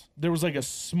was there was like a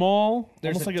small,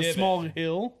 There's almost a like a divot. small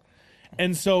hill,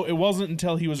 and so it wasn't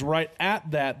until he was right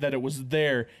at that it was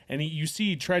there, and you see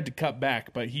he tried to cut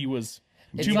back, but he was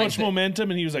It's too like much the- momentum,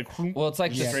 and he was like, well, it's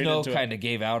like the Straight snow into it. kind of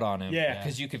gave out on him. Yeah.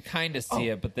 because you could kind of see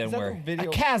it, but then Is that where the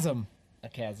video? A chasm. A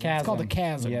chasm. It's called a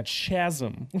chasm. Yep.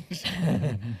 chasm.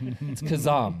 it's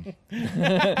Kazam.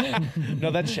 No,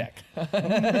 that's check.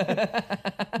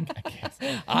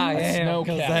 I am Snow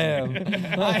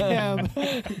Kazam. I am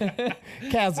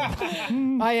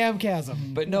chasm. I am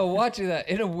chasm. But no, watching that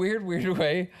in a weird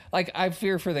way, like I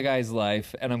fear for the guy's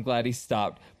life, and I'm glad he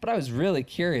stopped. But I was really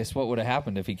curious what would have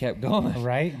happened if he kept going.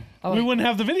 right. We wouldn't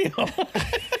have the video.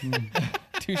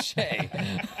 Touche.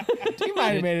 You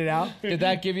might have made it out. Did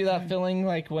that give you that feeling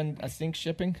like when a sink's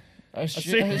shipping? It's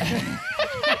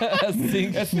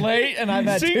late and I'm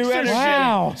at Sinks 2 are energy.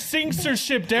 Wow. Sinks are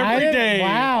shipped I every didn't, day.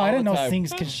 Wow, I didn't the know time.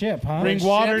 things could ship, huh? Bring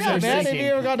waters Yeah, are man, have sinking.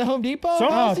 you ever gone to Home Depot? Some-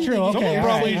 Oh, So you true. can Someone Okay, all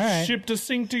probably right, all right. shipped a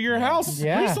sink to your house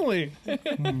Yeah. recently. But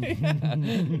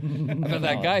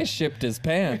that guy shipped his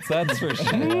pants. That's for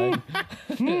sure.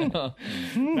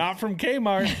 Not from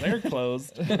Kmart. They're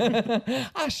closed.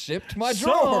 I shipped my So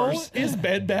drawers. is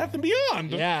Bed Bath and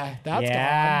Beyond. Yeah, that's gone.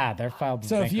 Yeah, they're filed.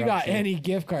 So if you got bankruptcy. any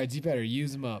gift cards, you better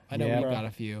use them up. I know Yeah. we've got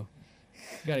a few.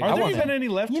 Gotta Are get there one. even any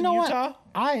left you in know Utah? what?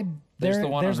 I There's there- the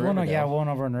one there's on one, Riverdale. yeah, one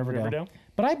over in Riverdale. Riverdale?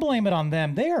 But I blame it on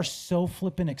them. They are so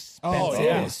flipping expensive. Oh, It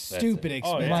yeah. is stupid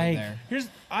expensive Like- there.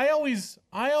 I always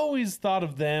thought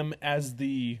of them as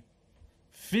the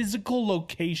physical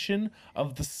location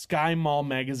of the Sky Mall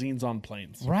magazines on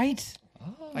planes. Right?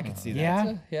 I can see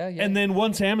that. Yeah. Yeah. And then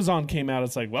once Amazon came out,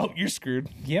 it's like, well, you're screwed.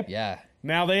 Yep. yeah.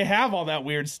 Now they have all that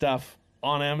weird stuff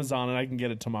on Amazon, and I can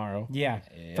get it tomorrow. Yeah.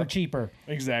 For cheaper.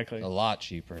 Exactly. A lot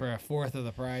cheaper. For a fourth of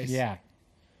the price. Yeah.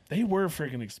 They were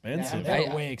freaking expensive. Yeah,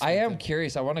 they're way I expensive. am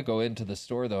curious. I want to go into the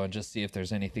store though and just see if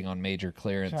there's anything on major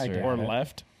clearance I doubt Or it.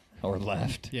 left. or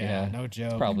left. Yeah, no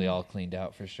joke. Probably all cleaned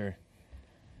out for sure.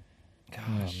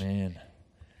 Gosh. Oh man.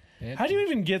 How do you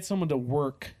even get someone to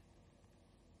work,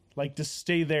 like to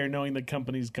stay there knowing the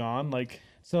company's gone? Like,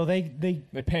 So they They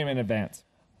pay him in advance.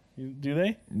 do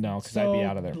they? No, because so I'd be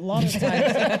out of there. A lot of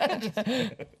times,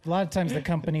 a lot of times the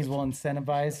companies will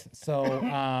incentivize. So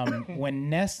when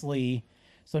Nestle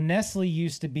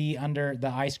used to be under the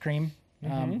ice cream,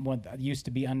 used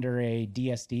to be under a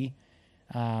DSD,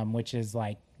 which is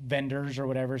like vendors or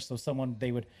whatever. So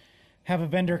they would have a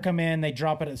vendor come in, they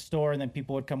drop it at the store, and then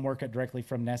people would come work it directly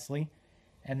from Nestle.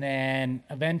 And then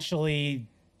eventually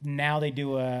now they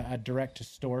do a direct to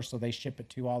store, so they ship it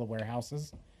to all the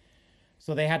warehouses.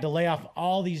 So they had to lay off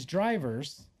all these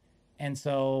drivers. And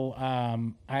so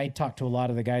I talked to a lot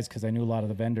of the guys because I knew a lot of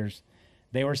the vendors.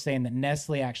 They were saying that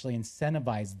Nestle actually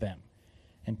incentivized them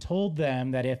and told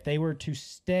them that if they were to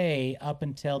stay up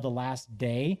until the last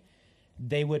day,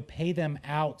 they would pay them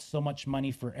out so much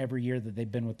money for every year that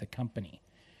they've been with the company.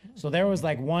 So there was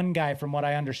like one guy, from what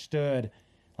I understood,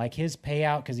 like his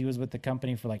payout, because he was with the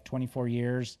company for like 24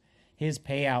 years, his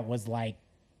payout was like,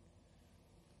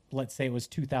 let's say it was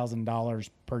 $2,000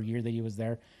 per year that he was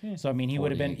there. So I mean, he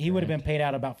would have been paid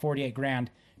out about 48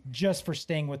 grand just for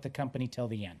staying with the company till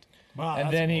the end. Wow,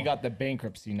 And then he got the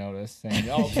bankruptcy notice saying,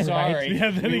 "Oh, sorry." Yeah,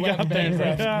 then he got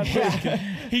there.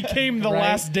 He came the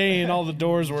last day and all the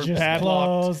doors were Just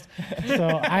padlocked. closed. So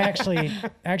I actually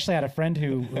had a friend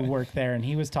who worked there, and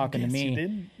he was talking to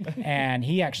me, and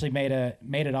he actually made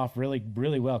it off really,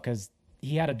 really well, because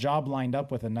he had a job lined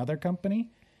up with another company,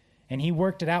 and he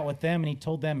worked it out with them, and he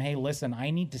told them, "Hey, listen, I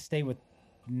need to stay with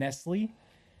Nestle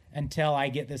until I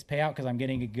get this payout, because I'm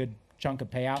getting a good chunk of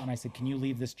payout." And I said, "Can you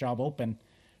leave this job open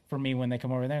for me when they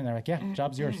come over there?" And they're like, "Yeah,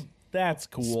 job's yours. That's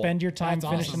cool. Spend your time That's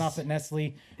finishing awesome. off at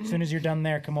Nestle. As soon as you're done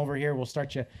there, come over here. We'll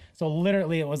start you." So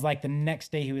literally, it was like the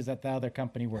next day he was at the other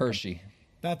company working. Hershey.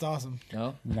 That's awesome.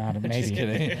 No? Not a Just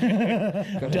maybe.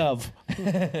 kidding. Dove.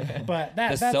 But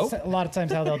that's soap? a lot of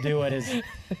times how they'll do it is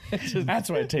That's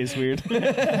why it tastes weird. Knew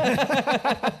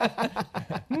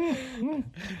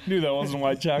that wasn't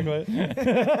white chocolate.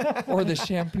 Or the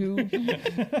shampoo.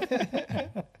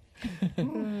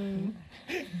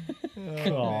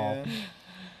 oh,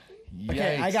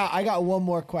 Okay, Yikes. I got one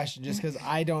more question, just because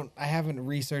I haven't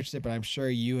researched it, but I'm sure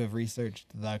you have researched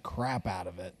the crap out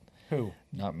of it, who?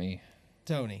 Not me.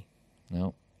 Tony.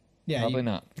 No. Yeah, Probably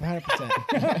not.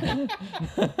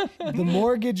 100%. The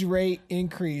mortgage rate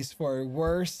increase for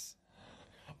worse,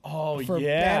 Oh, for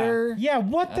yeah. better. Yeah,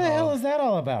 what the hell is that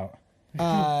all about?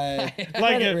 Like,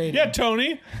 credit rating. yeah,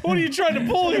 Tony, what are you trying to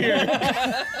pull here?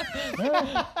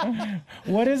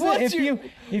 What is What's it? your,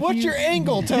 what's your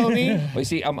angle, Tony? Well, you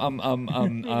see, A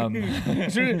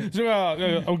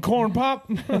corn pop?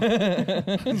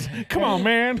 Come on,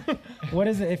 man. What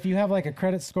is it? If you have like a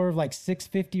credit score of like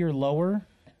 650 or lower,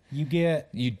 you get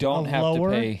you don't a have to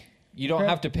lower pay. You don't credit-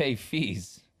 have to pay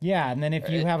fees. Yeah, and then if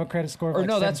you have a credit score of Or like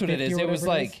no, that's what it is. 750 or It was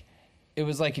whatever like, it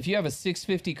was like if you have a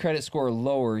 650 credit score or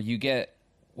lower, you get,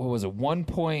 what was it? It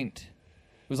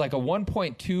was like a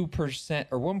 1.2%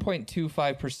 or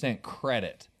 1.25%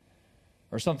 credit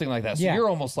or something like that. So Yeah. you're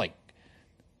almost like,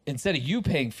 instead of you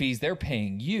paying fees, they're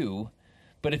paying you.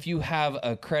 But if you have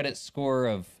a credit score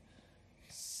of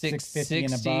 650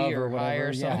 and 660 above or or whatever, higher,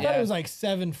 or yeah. I something, thought it was like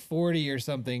 740 or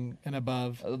something and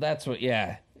above. that's what,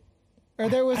 yeah. Or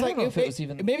there was I don't like know if it was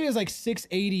even- maybe it was like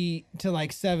 680 to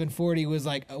like 740 was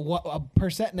like a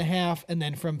 1.5%, and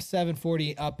then from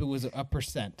 740 up it was a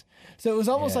percent. So it was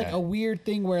almost like Yeah. a weird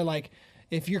thing where like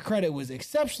if your credit was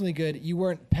exceptionally good, you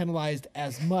weren't penalized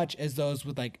as much as those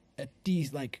with like a D,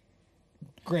 like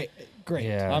great.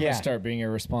 Yeah. I'm Yeah. gonna start being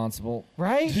irresponsible.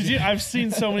 Right? I've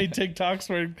seen so many TikToks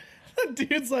where the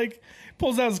dude's like,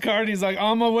 pulls out his card and he's like,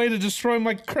 on my way to destroy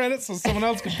my credit so someone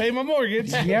else can pay my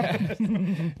mortgage. Yep.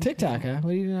 TikTok, huh?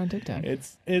 What are you doing on TikTok?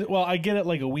 Well, I get it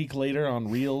like a week later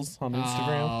on Reels on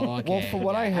Instagram. Oh, okay. Well, from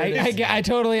what I heard, I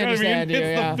totally You know what I mean? understand you.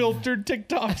 It's Yeah. the filtered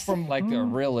TikToks. From like a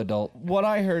real adult. what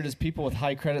I heard is people with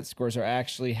high credit scores are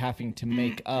actually having to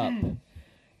make up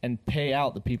and pay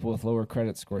out the people with lower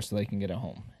credit scores so they can get a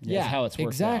home. Yeah, That's how it's worked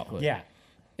exactly. out. Yeah.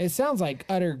 It sounds like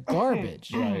utter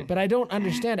garbage, Right. but I don't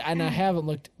understand it, and I haven't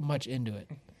looked much into it.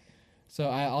 So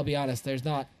I'll be honest, there's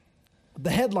not. The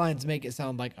headlines make it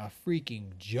sound like a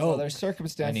freaking joke. Well, there's I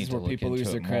circumstances need to where look people lose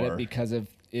into their it credit more. because of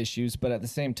issues, but at the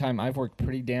same time, I've worked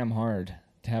pretty damn hard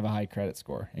to have a high credit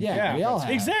score. And Yeah, we all have.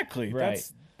 Exactly. Right.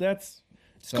 That's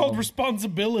it's So- called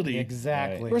responsibility.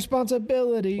 Exactly.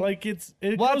 responsibility. Like it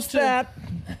goes What's to that?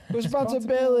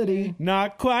 Responsibility.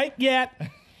 not quite yet.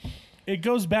 It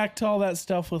goes back to all that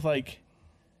stuff with like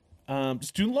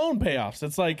student loan payoffs.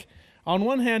 It's like on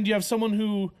one hand you have someone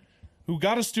who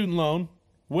got a student loan,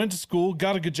 went to school,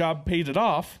 got a good job, paid it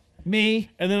off. Me.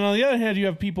 And then on the other hand, you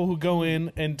have people who go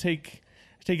in and take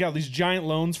out these giant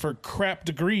loans for crap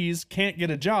degrees, can't get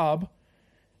a job,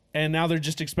 and now they're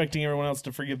just expecting everyone else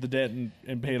to forgive the debt and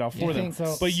pay it off for them. think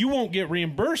so? But you won't get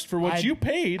reimbursed for what you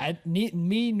paid.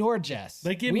 Me nor Jess.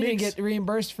 Like, it we didn't makes get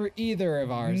reimbursed for either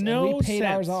of ours. no and we paid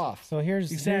sense. ours off. So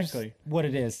here's Exactly. what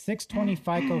it is. 620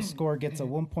 FICO score gets a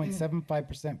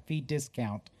 1.75% fee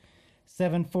discount.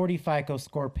 740 FICO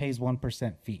score pays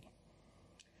 1% fee.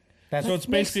 That's So it's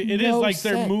Makes basically, it is no like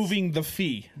they're sense. moving the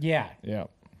fee. yeah. Yeah.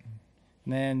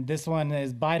 And then this one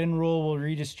is Biden rule will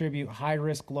redistribute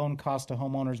high-risk loan costs to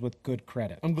homeowners with good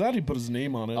credit. I'm glad he put his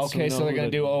name on it. Okay, so they're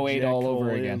going to do 08 all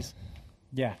over again.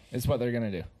 Yeah. Is what they're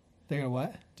going to do. They're gonna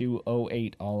what? Do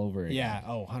 08 all over again. Yeah.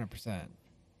 Oh, 100%.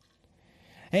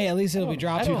 Hey, at least it'll be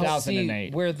dropped. I don't 2008.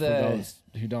 see where for the those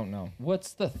who don't know.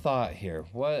 what's the thought here?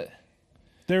 What?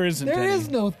 There isn't There any. is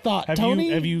no thought, Have Tony.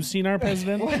 you seen our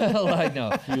president? Well, I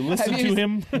know. You listen Have to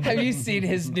him? Have you seen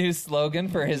his new slogan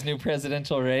for his new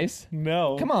presidential race?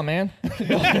 No. Come on, man.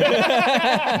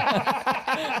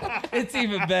 It's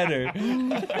even better.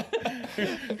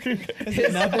 Is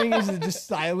it nothing? Is it just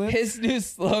silence? His new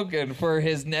slogan for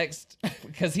his next,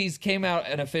 because he's came out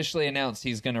and officially announced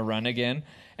he's going to run again,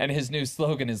 and his new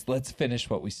slogan is "Let's finish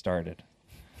what we started."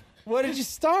 What did you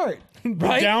start? The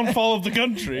downfall of the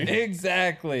country.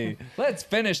 Exactly. Let's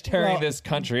finish tearing Well, this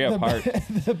country apart.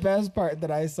 The best part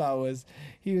that I saw was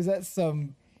he was at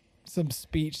some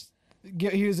speech.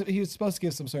 He was supposed to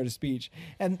give some sort of speech,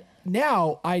 and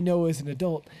now I know as an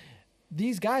adult,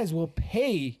 these guys will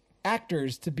pay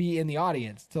actors to be in the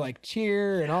audience to like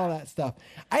cheer and all that stuff.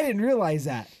 I didn't realize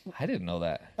that. I didn't know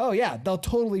that. Oh yeah, they'll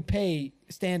totally pay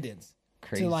stand-ins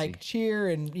Crazy. to like cheer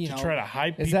and you know. Try to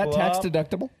hype Is that people tax up.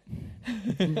 deductible?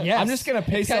 Yes. I'm just going to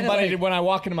pay It's kinda somebody like- when I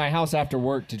walk into my house after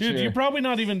work to Dude, cheer. you're probably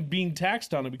not even being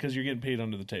taxed on it because you're getting paid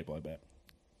under the table, I bet.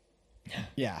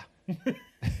 Yeah.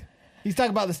 He's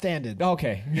talking about the stand-in.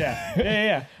 Okay.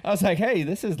 Yeah. I was like, hey,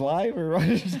 this is live or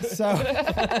what? So,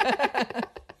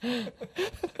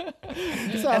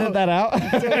 Edit that out.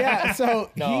 so yeah, so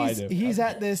No, I he's do. he's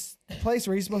at this place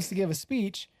where he's supposed to give a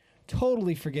speech,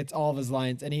 totally forgets all of his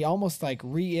lines, and he almost like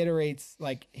reiterates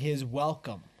like his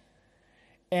welcome.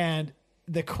 And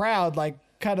the crowd like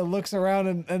kind of looks around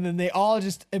and then they all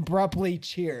just abruptly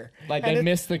cheer. Like And they it-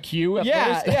 missed the cue at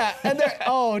Yeah, first. yeah. And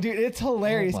they're dude, it's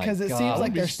hilarious Oh my because it God. seems I'd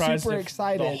like Be they're surprised super if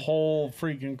excited. The whole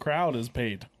freaking crowd is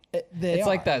paid. They It's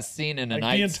like are. that scene in A Like the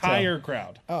Knight's entire Tale.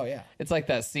 crowd. Oh yeah. It's like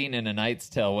that scene in A Knight's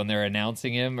Tale when they're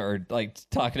announcing him or like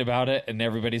talking about it, and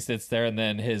everybody sits there, and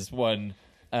then his one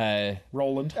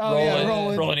Roland. Oh yeah,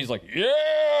 Roland. He's like,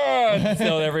 yeah.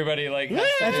 So everybody like, has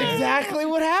to That's do- exactly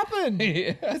what happened.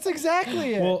 Yeah. That's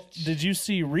exactly it. Well, did you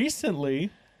see recently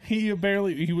he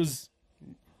was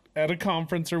at a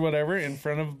conference or whatever in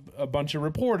front of a bunch of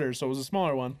reporters, so it was a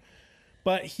smaller one.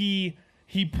 But he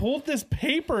pulled this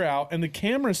paper out and the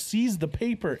camera sees the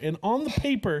paper, and on the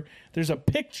paper there's a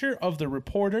picture of the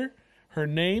reporter, her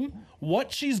name,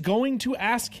 what she's going to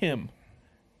ask him,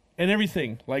 and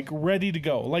everything, like ready to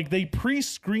go. Like they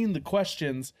pre-screened the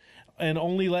questions and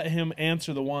only let him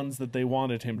answer the ones that they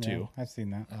wanted him to. I've seen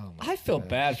that. I feel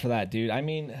bad for that dude. I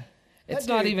mean, It's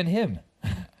not even him.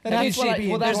 That's what I-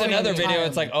 There's that's another what video. I-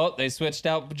 It's like, oh, they switched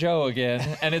out Joe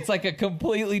again, and it's like a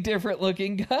completely different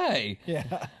looking guy.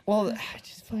 yeah. well, I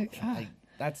just like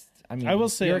that's. I mean, I will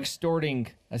say- you're extorting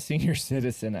a senior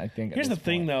citizen. I think. at Here's the this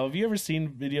thing, point. though. Have you ever seen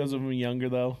videos of him younger,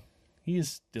 though? He is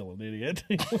still an idiot.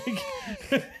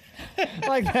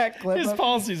 Like that clip. His of-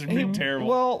 policies are pretty terrible.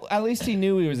 Well, at least he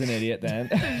knew he was an idiot then.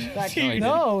 that, he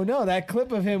no, that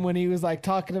clip of him when he was like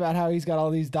talking about how he's got all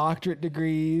these doctorate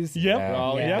degrees. yep.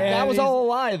 Oh, Yep. yeah. And That was he's- all a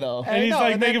lie, though. And he's I know,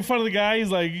 like and then- making fun of the guy.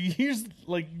 He's like, here's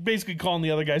like basically calling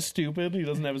the other guy stupid. He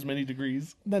doesn't have as many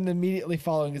degrees. Then immediately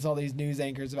following is all these news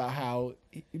anchors about how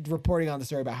reporting on the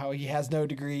story about how he has no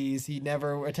degrees, he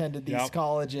never attended these Yep.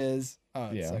 colleges. Oh,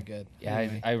 it's Yeah. so good. Yeah,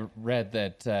 Anyway. I read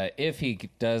that if he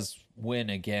does win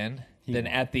again, then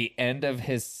at the end of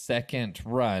his second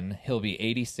run, he'll be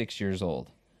 86 years old.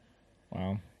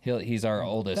 Wow. He's our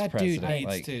oldest that president. dude needs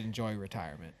Like, to enjoy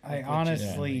retirement. I Like,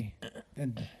 honestly,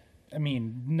 and I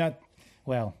mean, not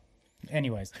well.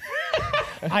 Anyways,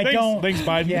 I Thanks, don't. Thanks,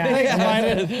 Biden.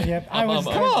 Yeah, yep. I was.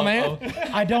 Come on, man.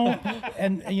 I don't,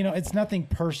 and you know, it's nothing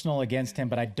personal against him,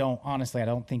 but I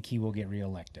don't think he will get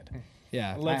reelected.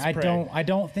 Yeah. Let's I pray.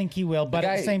 don't think he will. But at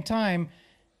guy- the same time,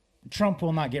 Trump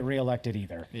will not get reelected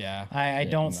either. Yeah. I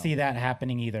don't see that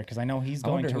happening either because I know he's I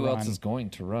going wonder to who run. else is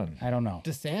going to run. I don't know.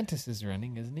 DeSantis is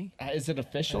running, isn't he? Is it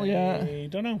official yet? I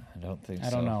don't know. I don't think I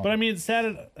don't know. But I mean, it's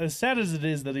sad as it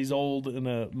is that he's old and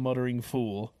a muttering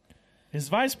fool. His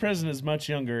vice president is much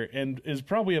younger and is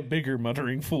probably a bigger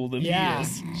muttering fool than he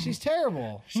is. She's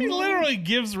terrible. She literally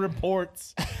gives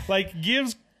reports, like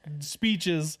gives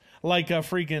speeches like a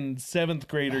freaking seventh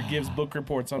grader gives book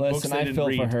reports on books Listen, they I didn't feel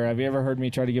read. for her. Have you ever heard me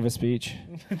try to give a speech?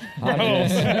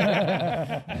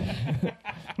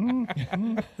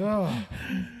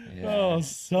 Oh,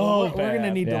 so We're bad.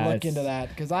 gonna need Yeah, to look it's- into that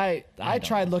because I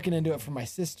tried looking into it for my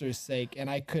sister's sake and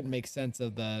I couldn't make sense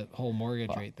of the whole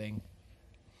mortgage rate thing.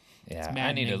 Yeah, I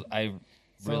maddening. need to. I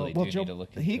really Well, do Joe, need to look.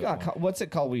 Into he it got more. what's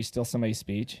it called? Where you steal somebody's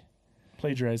speech?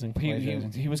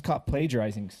 Plagiarizing. He was caught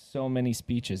plagiarizing so many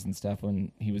speeches and stuff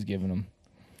when he was giving them.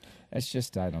 It's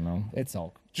just, I don't know. It's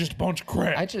all Just a bunch of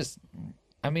crap.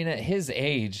 I mean, at his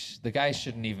age, the guy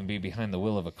shouldn't even be behind the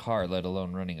wheel of a car, let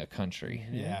alone running a country.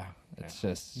 Yeah. It's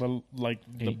just. But like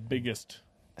the biggest,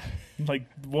 like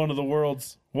one of the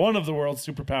world's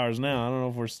superpowers now. I don't know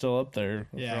if we're still up there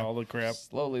for all the crap.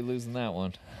 Slowly losing that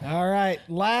one. All right.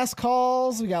 Last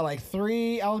calls. We got like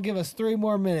 3. I'll give us 3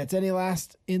 more minutes. Any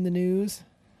last in the news?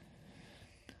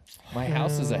 My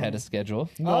house is ahead of schedule.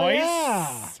 Oh,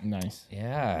 yeah. nice.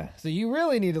 Yeah. So you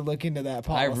really need to look into that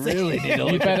I policy. really need to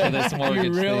look into this mortgage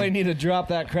You really thing. need to drop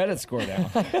that credit score down.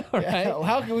 Yeah.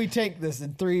 How can we take this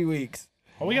in 3 weeks?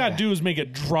 All we gotta do is make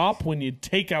it drop when you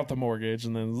take out the mortgage,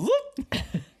 and then zoop,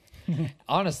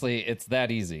 Honestly, it's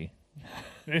that easy.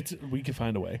 we can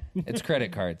find a way. It's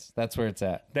credit cards. That's where it's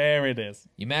at. There it is.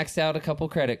 You max out a couple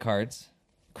credit cards,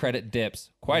 credit dips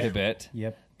quite a bit.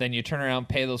 Yep. Then you turn around,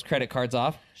 pay those credit cards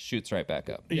off, shoots right back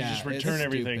up. You Yeah, just it's return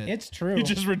everything. stupid. It's true. You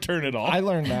just return it all. I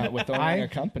learned that with owning I- a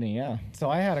company, yeah. So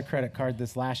I had a credit card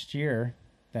this last year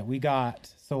that we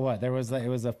got. So what? It was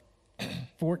a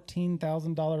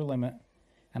 $14,000 limit,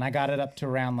 and I got it up to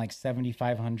around like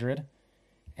 $7,500,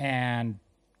 and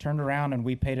turned around and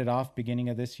we paid it off beginning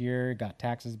of this year. Got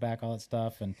taxes back, all that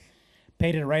stuff, and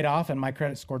paid it right off. And my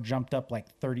credit score jumped up like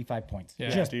 35 points. Yeah,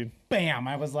 Just dude. bam!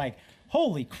 I was like,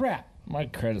 holy crap! My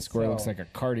credit score So- looks like a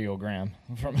cardiogram.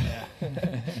 From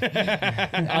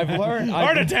I've learned.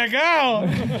 Heart attack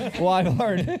out. Well,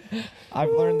 I've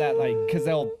learned that like because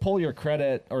they'll pull your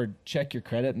credit or check your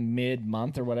credit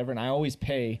mid-month or whatever, and I always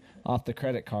pay off the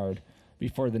credit card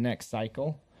before the next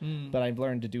cycle. But I've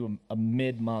learned to do a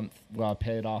mid-month while I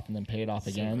pay it off and then pay it off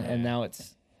again, and now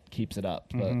it's keeps it up.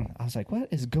 But I was like, what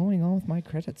is going on with my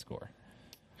credit score?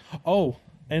 Oh,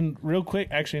 and real quick,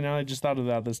 actually, now I just thought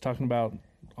about this, talking about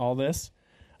all this.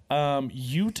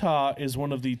 Utah is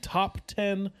one of the top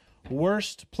 10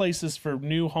 worst places for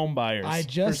new home buyers. I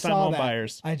just first-time saw home that.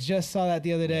 buyers. I just saw that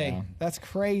the other day. That's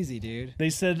crazy, dude. They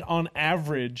said on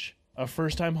average, a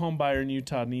first-time home buyer in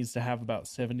Utah needs to have about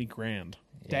 70 grand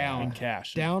Down. in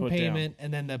cash. Down put payment,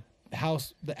 and then the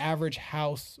average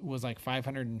house was like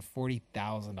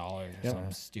 $540,000 or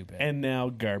something stupid. And now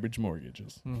garbage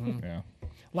mortgages. Yeah.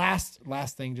 Last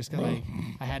thing, just because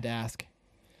I had to ask.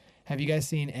 Have you guys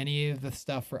seen any of the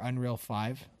stuff for Unreal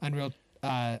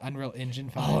Engine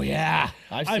 5? Oh yeah,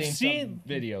 I've seen seen- some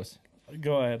videos.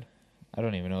 Go ahead. I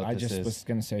don't even know what I this just is. was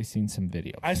gonna say seen some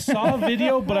videos. I saw a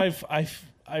video, but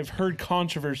I've heard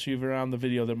controversy around the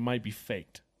video that might be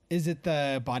faked. Is it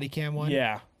the body cam one?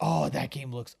 Yeah, Oh, that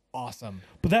game looks awesome.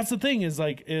 but that's the thing is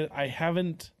like I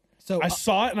haven't. So I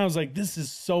saw it and I was like, "This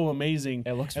is so amazing."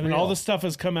 It looks and then all real. the stuff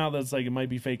has come out that's like it might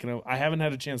be fake, and I haven't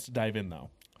had a chance to dive in though.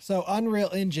 So Unreal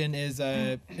Engine is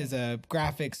a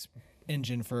graphics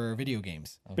engine for video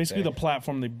games. Basically, the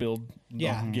platform they build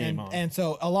the game on. And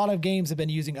so a lot of games have been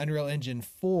using Unreal Engine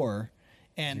 4,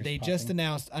 and they just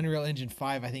announced Unreal Engine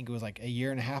 5. I think it was like a year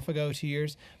and a half ago, 2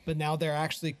 years. But now they're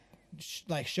actually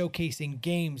showcasing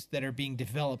games that are being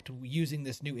developed using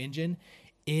this new engine.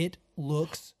 It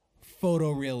looks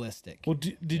photorealistic. Well,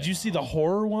 did you see the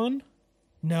horror one?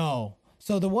 No.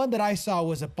 So the one that I saw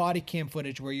was a body cam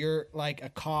footage where you're like a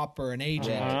cop or an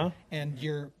agent, Uh-huh. and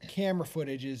your camera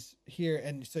footage is here,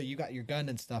 and so you got your gun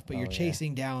and stuff, but you're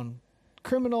chasing down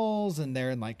criminals, and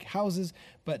they're in like houses.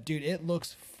 But dude, it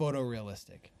looks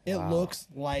photorealistic. It looks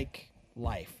like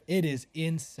life. It is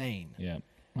insane. Yeah,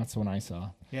 that's the one I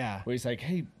saw. Yeah, Where he's like,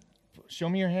 "Hey, show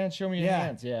me your hands. Show me your Yeah.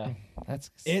 hands." Yeah.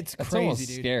 it's That's crazy, almost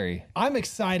dude. scary. I'm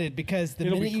excited because the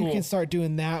It'll be minute you cool. can start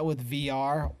doing that with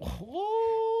VR,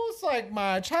 it's like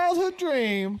my childhood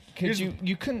dream. Could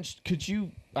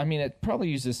you? I mean, it probably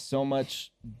uses so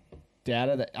much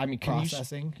data that can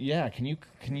Processing. Can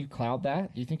you cloud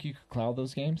that? Do you think you could cloud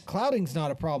those games? Clouding's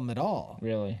not a problem at all.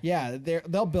 Really? Yeah,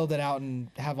 they'll build it out and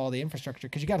have all the infrastructure,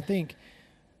 because you got to think,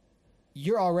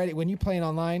 you're already, when you're playing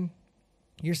online,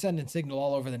 you're sending signal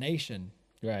all over the nation,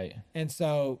 Right. and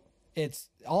so it's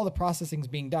all the processing's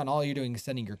being done. All you're doing is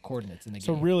sending your coordinates in the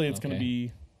So game. really, it's going to Okay.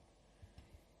 be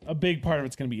a big part of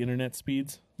it's going to be internet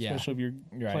speeds, Yeah. especially if you're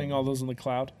Right. playing all those in the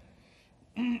cloud.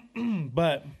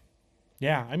 But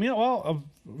yeah, I mean, well,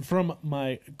 from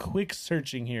my quick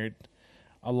searching here,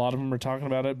 a lot of them are talking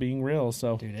about it being real.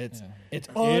 So Dude, it's it's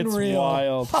unreal.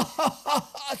 wild.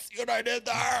 See what I did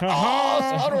there?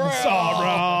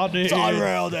 It's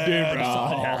unreal,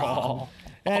 dude.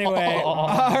 Anyway, all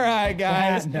right,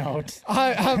 guys. Note.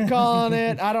 I'm calling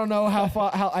it. I don't know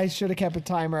how I should have kept a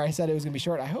timer. I said it was gonna be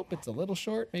short. I hope it's a little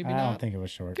short. Maybe I not. don't think it was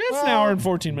short. It's an hour and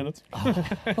 14 minutes.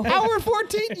 Hour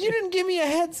 14. You didn't give me a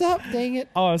heads up. Dang it.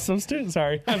 Oh, so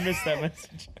sorry. I missed that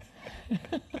message.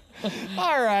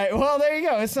 All right. Well, there you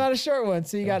go. It's not a short one,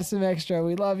 so you got some extra.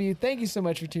 We love you. Thank you so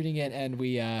much for tuning in, and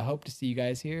we hope to see you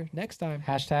guys here next time.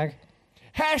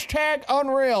 Hashtag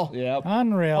Unreal. Yep.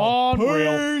 unreal.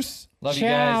 Unreal. Peace. Love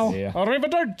Ciao. you guys. Yeah.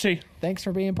 Arrivederci. Thanks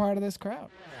for being part of this crowd.